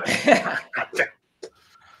 and I'd be like,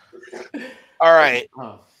 All right.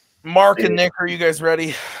 Mark and Nick, are you guys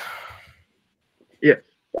ready? Yeah.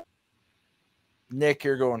 Nick,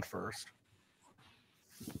 you're going first.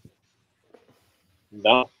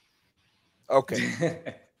 No. Okay.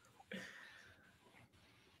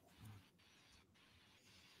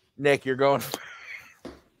 Nick, you're going.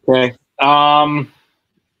 Okay.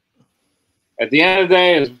 At the end of the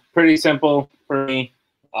day, it's pretty simple for me.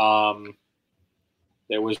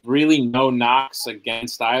 There was really no knocks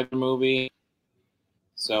against either movie.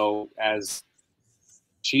 So as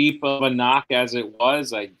cheap of a knock as it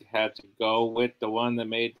was, I had to go with the one that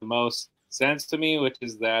made the most sense to me, which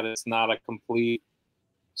is that it's not a complete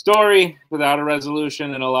story without a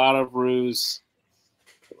resolution and a lot of ruse.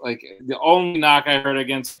 Like, the only knock I heard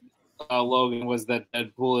against Logan was that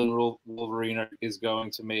Deadpool and Wolverine is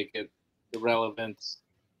going to make it irrelevant.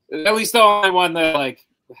 At least the only one that like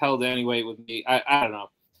held any weight with me. I don't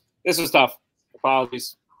know. This was tough.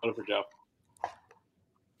 Apologies. Voted for Joe.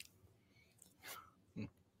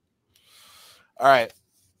 All right.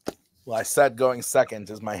 Well, I said going second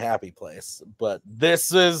is my happy place, but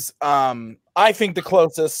this is, I think, the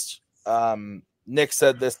closest. Nick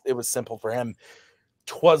said this, it was simple for him.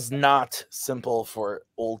 'Twas not simple for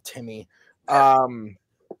old Timmy. I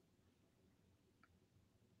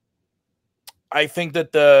think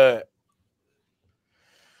that the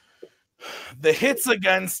hits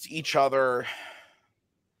against each other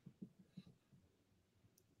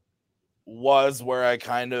was where I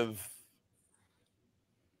kind of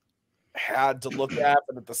had to look at,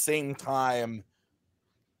 but at the same time,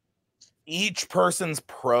 each person's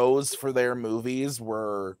pros for their movies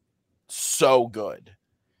were so good.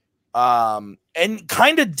 And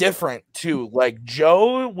kind of different too. Like,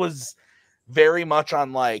 Joe was very much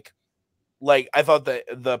on like I thought that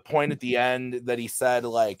the point at the end that he said,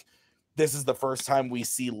 like, this is the first time we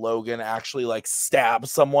see Logan actually like stab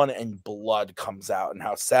someone and blood comes out, and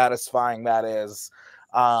how satisfying that is,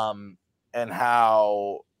 and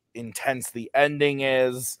how intense the ending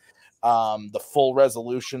is. the full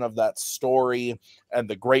resolution of that story, and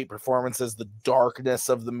the great performances, the darkness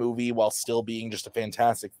of the movie while still being just a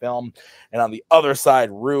fantastic film. And on the other side,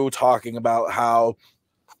 Rue talking about how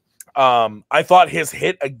I thought his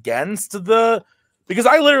hit against because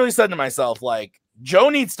I literally said to myself, like, Joe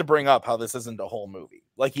needs to bring up how this isn't a whole movie.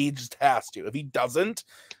 Like, he just has to. If he doesn't,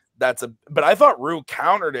 but I thought Rue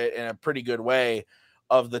countered it in a pretty good way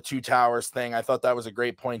of the Two Towers thing. I thought that was a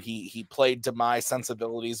great point. He played to my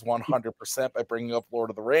sensibilities 100% by bringing up Lord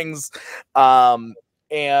of the Rings.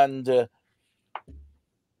 And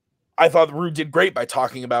I thought Rue did great by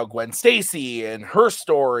talking about Gwen Stacy and her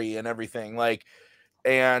story and everything, like,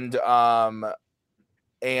 and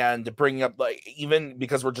bringing up, like, even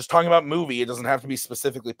because we're just talking about movie, it doesn't have to be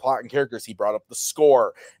specifically plot and characters. He brought up the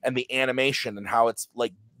score and the animation and how it's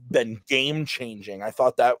like been game changing. I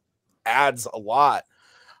thought that adds a lot.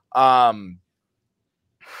 But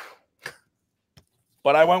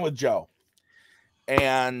I went with Joe,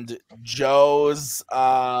 and Joe's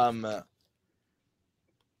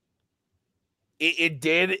it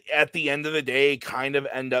did at the end of the day kind of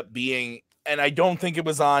end up being, and I don't think it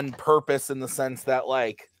was on purpose, in the sense that,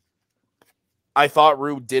 like, I thought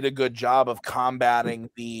Rue did a good job of combating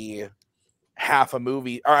the half a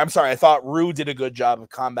movie, or I'm sorry, I thought Rue did a good job of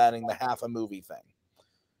combating the half a movie thing,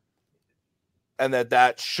 and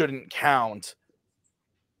that shouldn't count.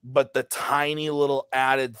 But the tiny little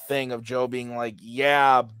added thing of Joe being like,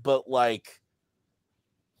 yeah, but, like,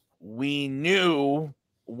 we knew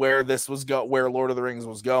where this was where Lord of the Rings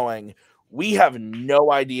was going. We have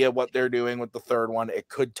no idea what they're doing with the third one. It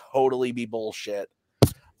could totally be bullshit.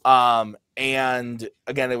 And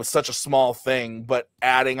again, it was such a small thing, but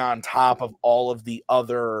adding on top of all of the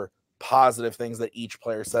other positive things that each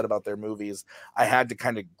player said about their movies, I had to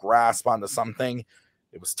kind of grasp onto something.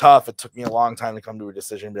 It was tough. It took me a long time to come to a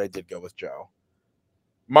decision, but I did go with Joe.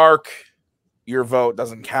 Mark, your vote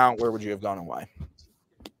doesn't count. Where would you have gone and why?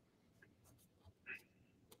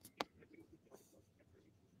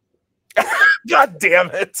 God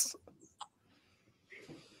damn it.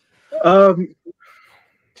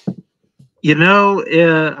 You know,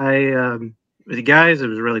 with the guys, it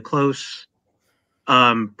was really close.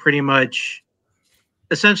 Pretty much,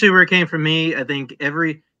 essentially where it came from me, I think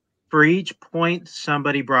for each point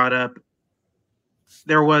somebody brought up,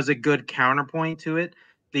 there was a good counterpoint to it.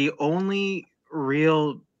 The only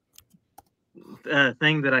real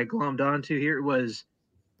thing that I glommed onto here was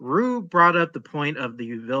Rue brought up the point of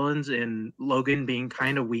the villains in Logan being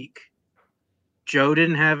kind of weak. Joe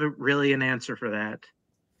didn't have really an answer for that.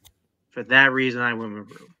 For that reason, I went with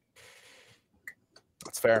Rue.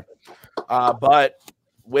 That's fair. But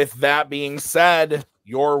with that being said,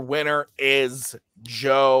 your winner is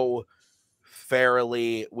Joe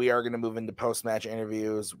Farrelly. We are going to move into post-match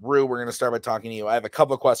interviews. Rue, we're going to start by talking to you. I have a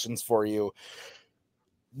couple of questions for you.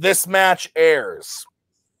 This match airs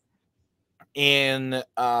in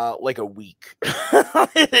like a week.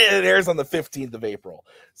 It airs on the 15th of April,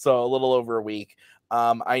 so a little over a week.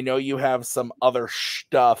 I know you have some other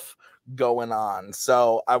stuff going on,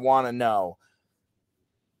 so I want to know,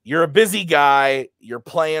 you're a busy guy, you're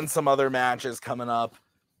playing some other matches coming up,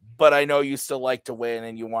 but I know you still like to win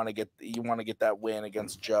and you want to get that win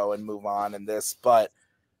against Joe and move on in this. But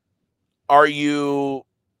are you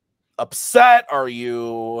upset? Are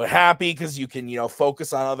you happy because you can,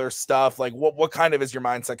 focus on other stuff? Like, what kind of is your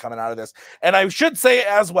mindset coming out of this? And I should say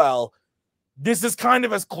as well, this is kind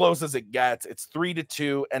of as close as it gets. It's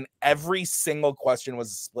 3-2, and every single question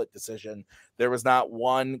was a split decision. There was not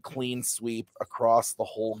one clean sweep across the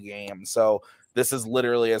whole game. So this is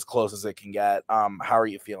literally as close as it can get. How are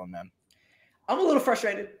you feeling, man? I'm a little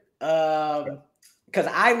frustrated because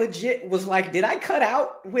I legit was like, did I cut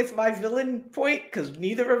out with my villain point? Because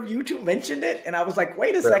neither of you two mentioned it. And I was like,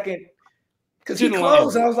 wait a second. Because he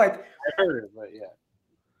closed, and I was like, I heard it, but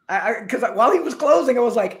yeah. Because while he was closing, I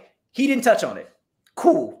was like, he didn't touch on it.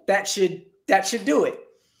 Cool. That should do it.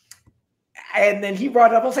 And then he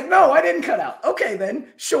brought it up. I was like, no, I didn't cut out. Okay, then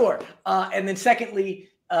sure. And then secondly,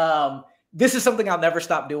 this is something I'll never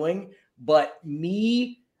stop doing, but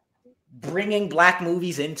me bringing black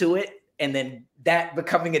movies into it and then that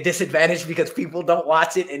becoming a disadvantage because people don't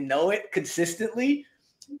watch it and know it consistently,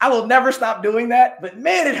 I will never stop doing that. But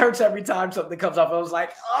man, it hurts every time something comes up. I was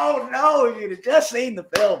like, oh no, you'd have just seen the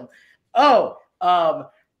film.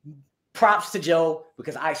 Props to Joe,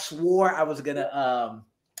 because I swore I was gonna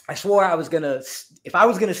if I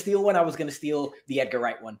was gonna steal one, I was gonna steal the Edgar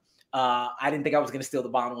Wright one. I didn't think I was gonna steal the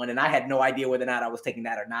Bond one, and I had no idea whether or not I was taking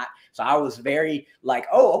that or not. So I was very like,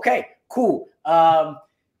 oh, okay, cool.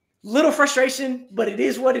 Little frustration, but it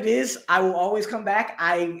is what it is. I will always come back.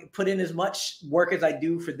 I put in as much work as I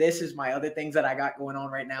do for this as my other things that I got going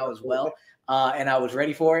on right now as well. And I was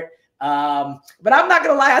ready for it. But I'm not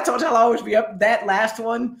gonna lie, I told y'all I'll always be up. That last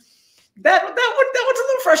one, that was a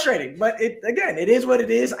little frustrating. But it is what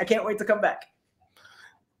it is. I can't wait to come back.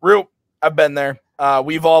 Rue, I've been there.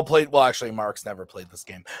 We've all played. Well, actually, Mark's never played this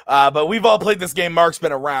game, but we've all played this game. Mark's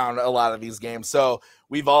been around a lot of these games, so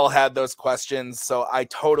we've all had those questions. So I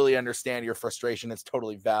totally understand your frustration. It's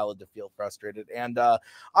totally valid to feel frustrated. And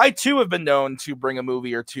I too have been known to bring a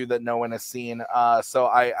movie or two that no one has seen. So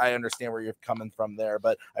I understand where you're coming from there.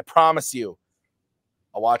 But I promise you,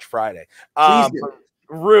 I'll watch Friday. Please do.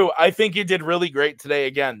 Rue, I think you did really great today.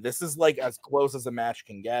 Again, this is like as close as a match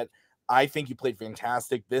can get. I think you played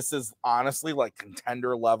fantastic. This is honestly like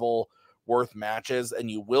contender level worth matches,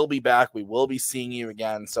 and you will be back. We will be seeing you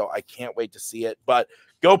again, so I can't wait to see it. But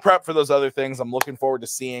go prep for those other things. I'm looking forward to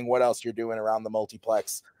seeing what else you're doing around the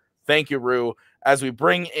multiplex. Thank you, Rue. As we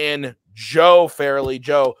bring in Joe Farrelly.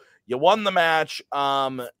 Joe, you won the match.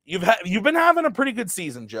 You've been having a pretty good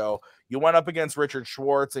season, Joe. You went up against Richard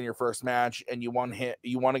Schwartz in your first match, and you won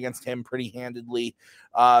against him pretty handedly.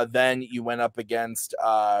 Then you went up against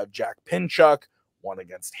Jack Pinchuk, won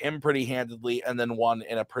against him pretty handedly, and then won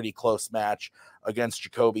in a pretty close match against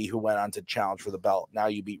Jacoby, who went on to challenge for the belt. Now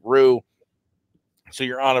you beat Rue. So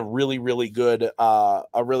you're on a really, really good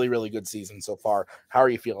season so far. How are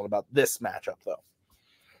you feeling about this matchup, though?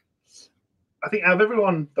 I think out of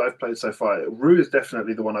everyone that I've played so far, Rue is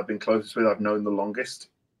definitely the one I've been closest with. I've known the longest.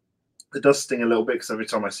 It does sting a little bit because every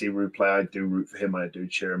time I see Rue play, I do root for him. I do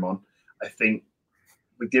cheer him on. I think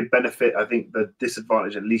we did benefit. I think the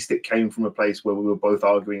disadvantage, at least it came from a place where we were both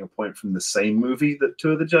arguing a point from the same movie that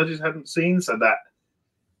two of the judges hadn't seen. So that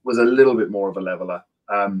was a little bit more of a leveler.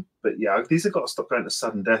 But yeah, these have got to stop going to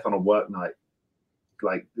sudden death on a work night.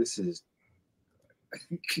 Like, this is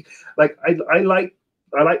like, I like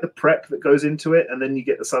the prep that goes into it. And then you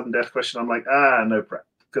get the sudden death question. I'm like, no prep,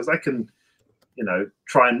 because I can,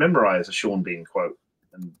 try and memorize a Sean Bean quote,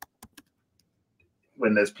 and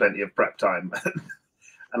when there's plenty of prep time.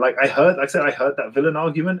 And like I heard that villain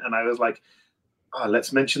argument, and I was like,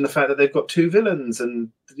 let's mention the fact that they've got two villains, and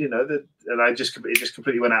and it just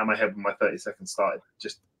completely went out of my head when my 30 seconds started.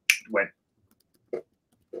 Just went.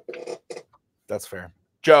 That's fair.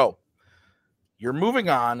 Joe, you're moving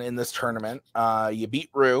on in this tournament. You beat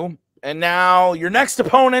Rue, and now your next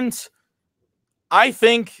opponent, I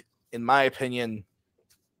think, in my opinion,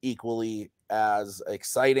 equally as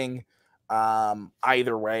exciting.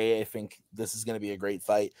 Either way, I think this is going to be a great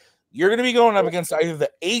fight. You're going to be going up against either the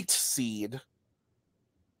 8th seed,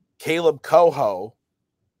 Kaleb Koho,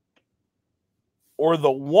 or the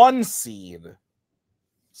 1 seed,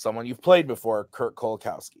 someone you've played before, Kirk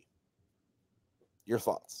Kowalkowski. Your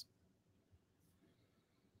thoughts?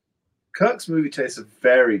 Kirk's movie tastes are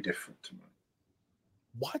very different to mine.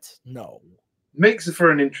 What? No. Makes it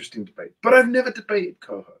for an interesting debate. But I've never debated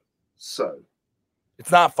Koho, so.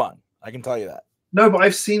 It's not fun. I can tell you that. No, but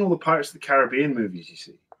I've seen all the Pirates of the Caribbean movies, you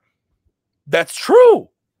see. That's true.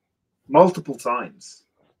 Multiple times.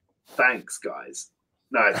 Thanks, guys.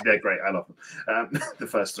 No, they're great. I love them. The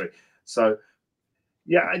first 3. So,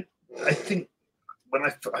 yeah, I think I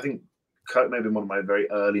think Kirk may have been one of my very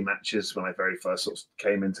early matches when I very first sort of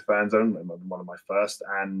came into Fanzone, one of my first.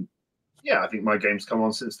 And yeah, I think my game's come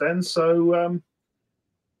on since then. So,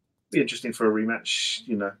 be interesting for a rematch,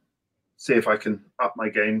 see if I can up my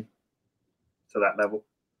game to that level.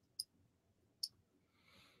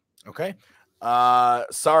 Okay.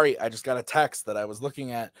 Sorry, I just got a text that I was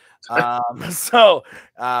looking at. So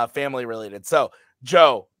family related. So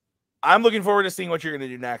Joe, I'm looking forward to seeing what you're going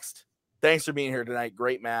to do next. Thanks for being here tonight.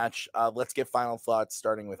 Great match. Let's get final thoughts,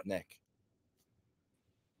 starting with Nick.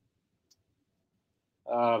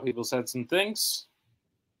 People said some things.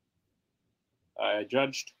 I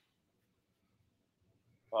judged.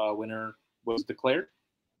 Winner was declared.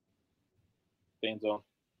 Fanzone.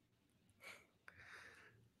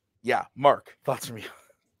 Yeah, Mark, thoughts from you?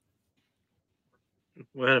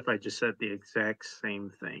 What if I just said the exact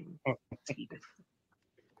same thing?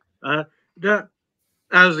 That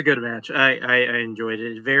was a good match. I enjoyed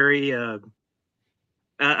it. Very.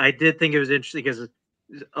 I did think it was interesting because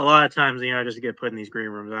a lot of times, I just get put in these green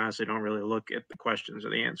rooms. I honestly don't really look at the questions or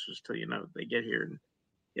the answers till they get here.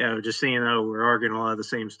 And just seeing how we're arguing a lot of the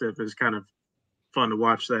same stuff is kind of fun to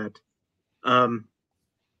watch that.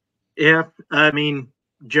 Yeah, I mean,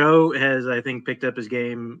 Joe has, I think, picked up his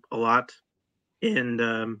game a lot in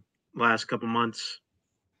the last couple months.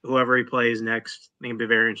 Whoever he plays next, I think it'll be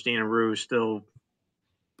very interesting. And Rue still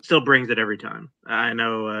brings it every time. I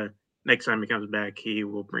know next time he comes back, he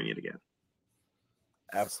will bring it again.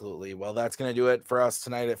 Absolutely. Well, that's going to do it for us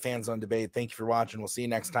tonight at Fanzone Debate. Thank you for watching. We'll see you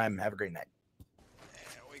next time. Have a great night.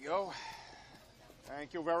 There we go.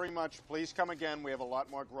 Thank you very much. Please come again. We have a lot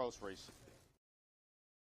more groceries.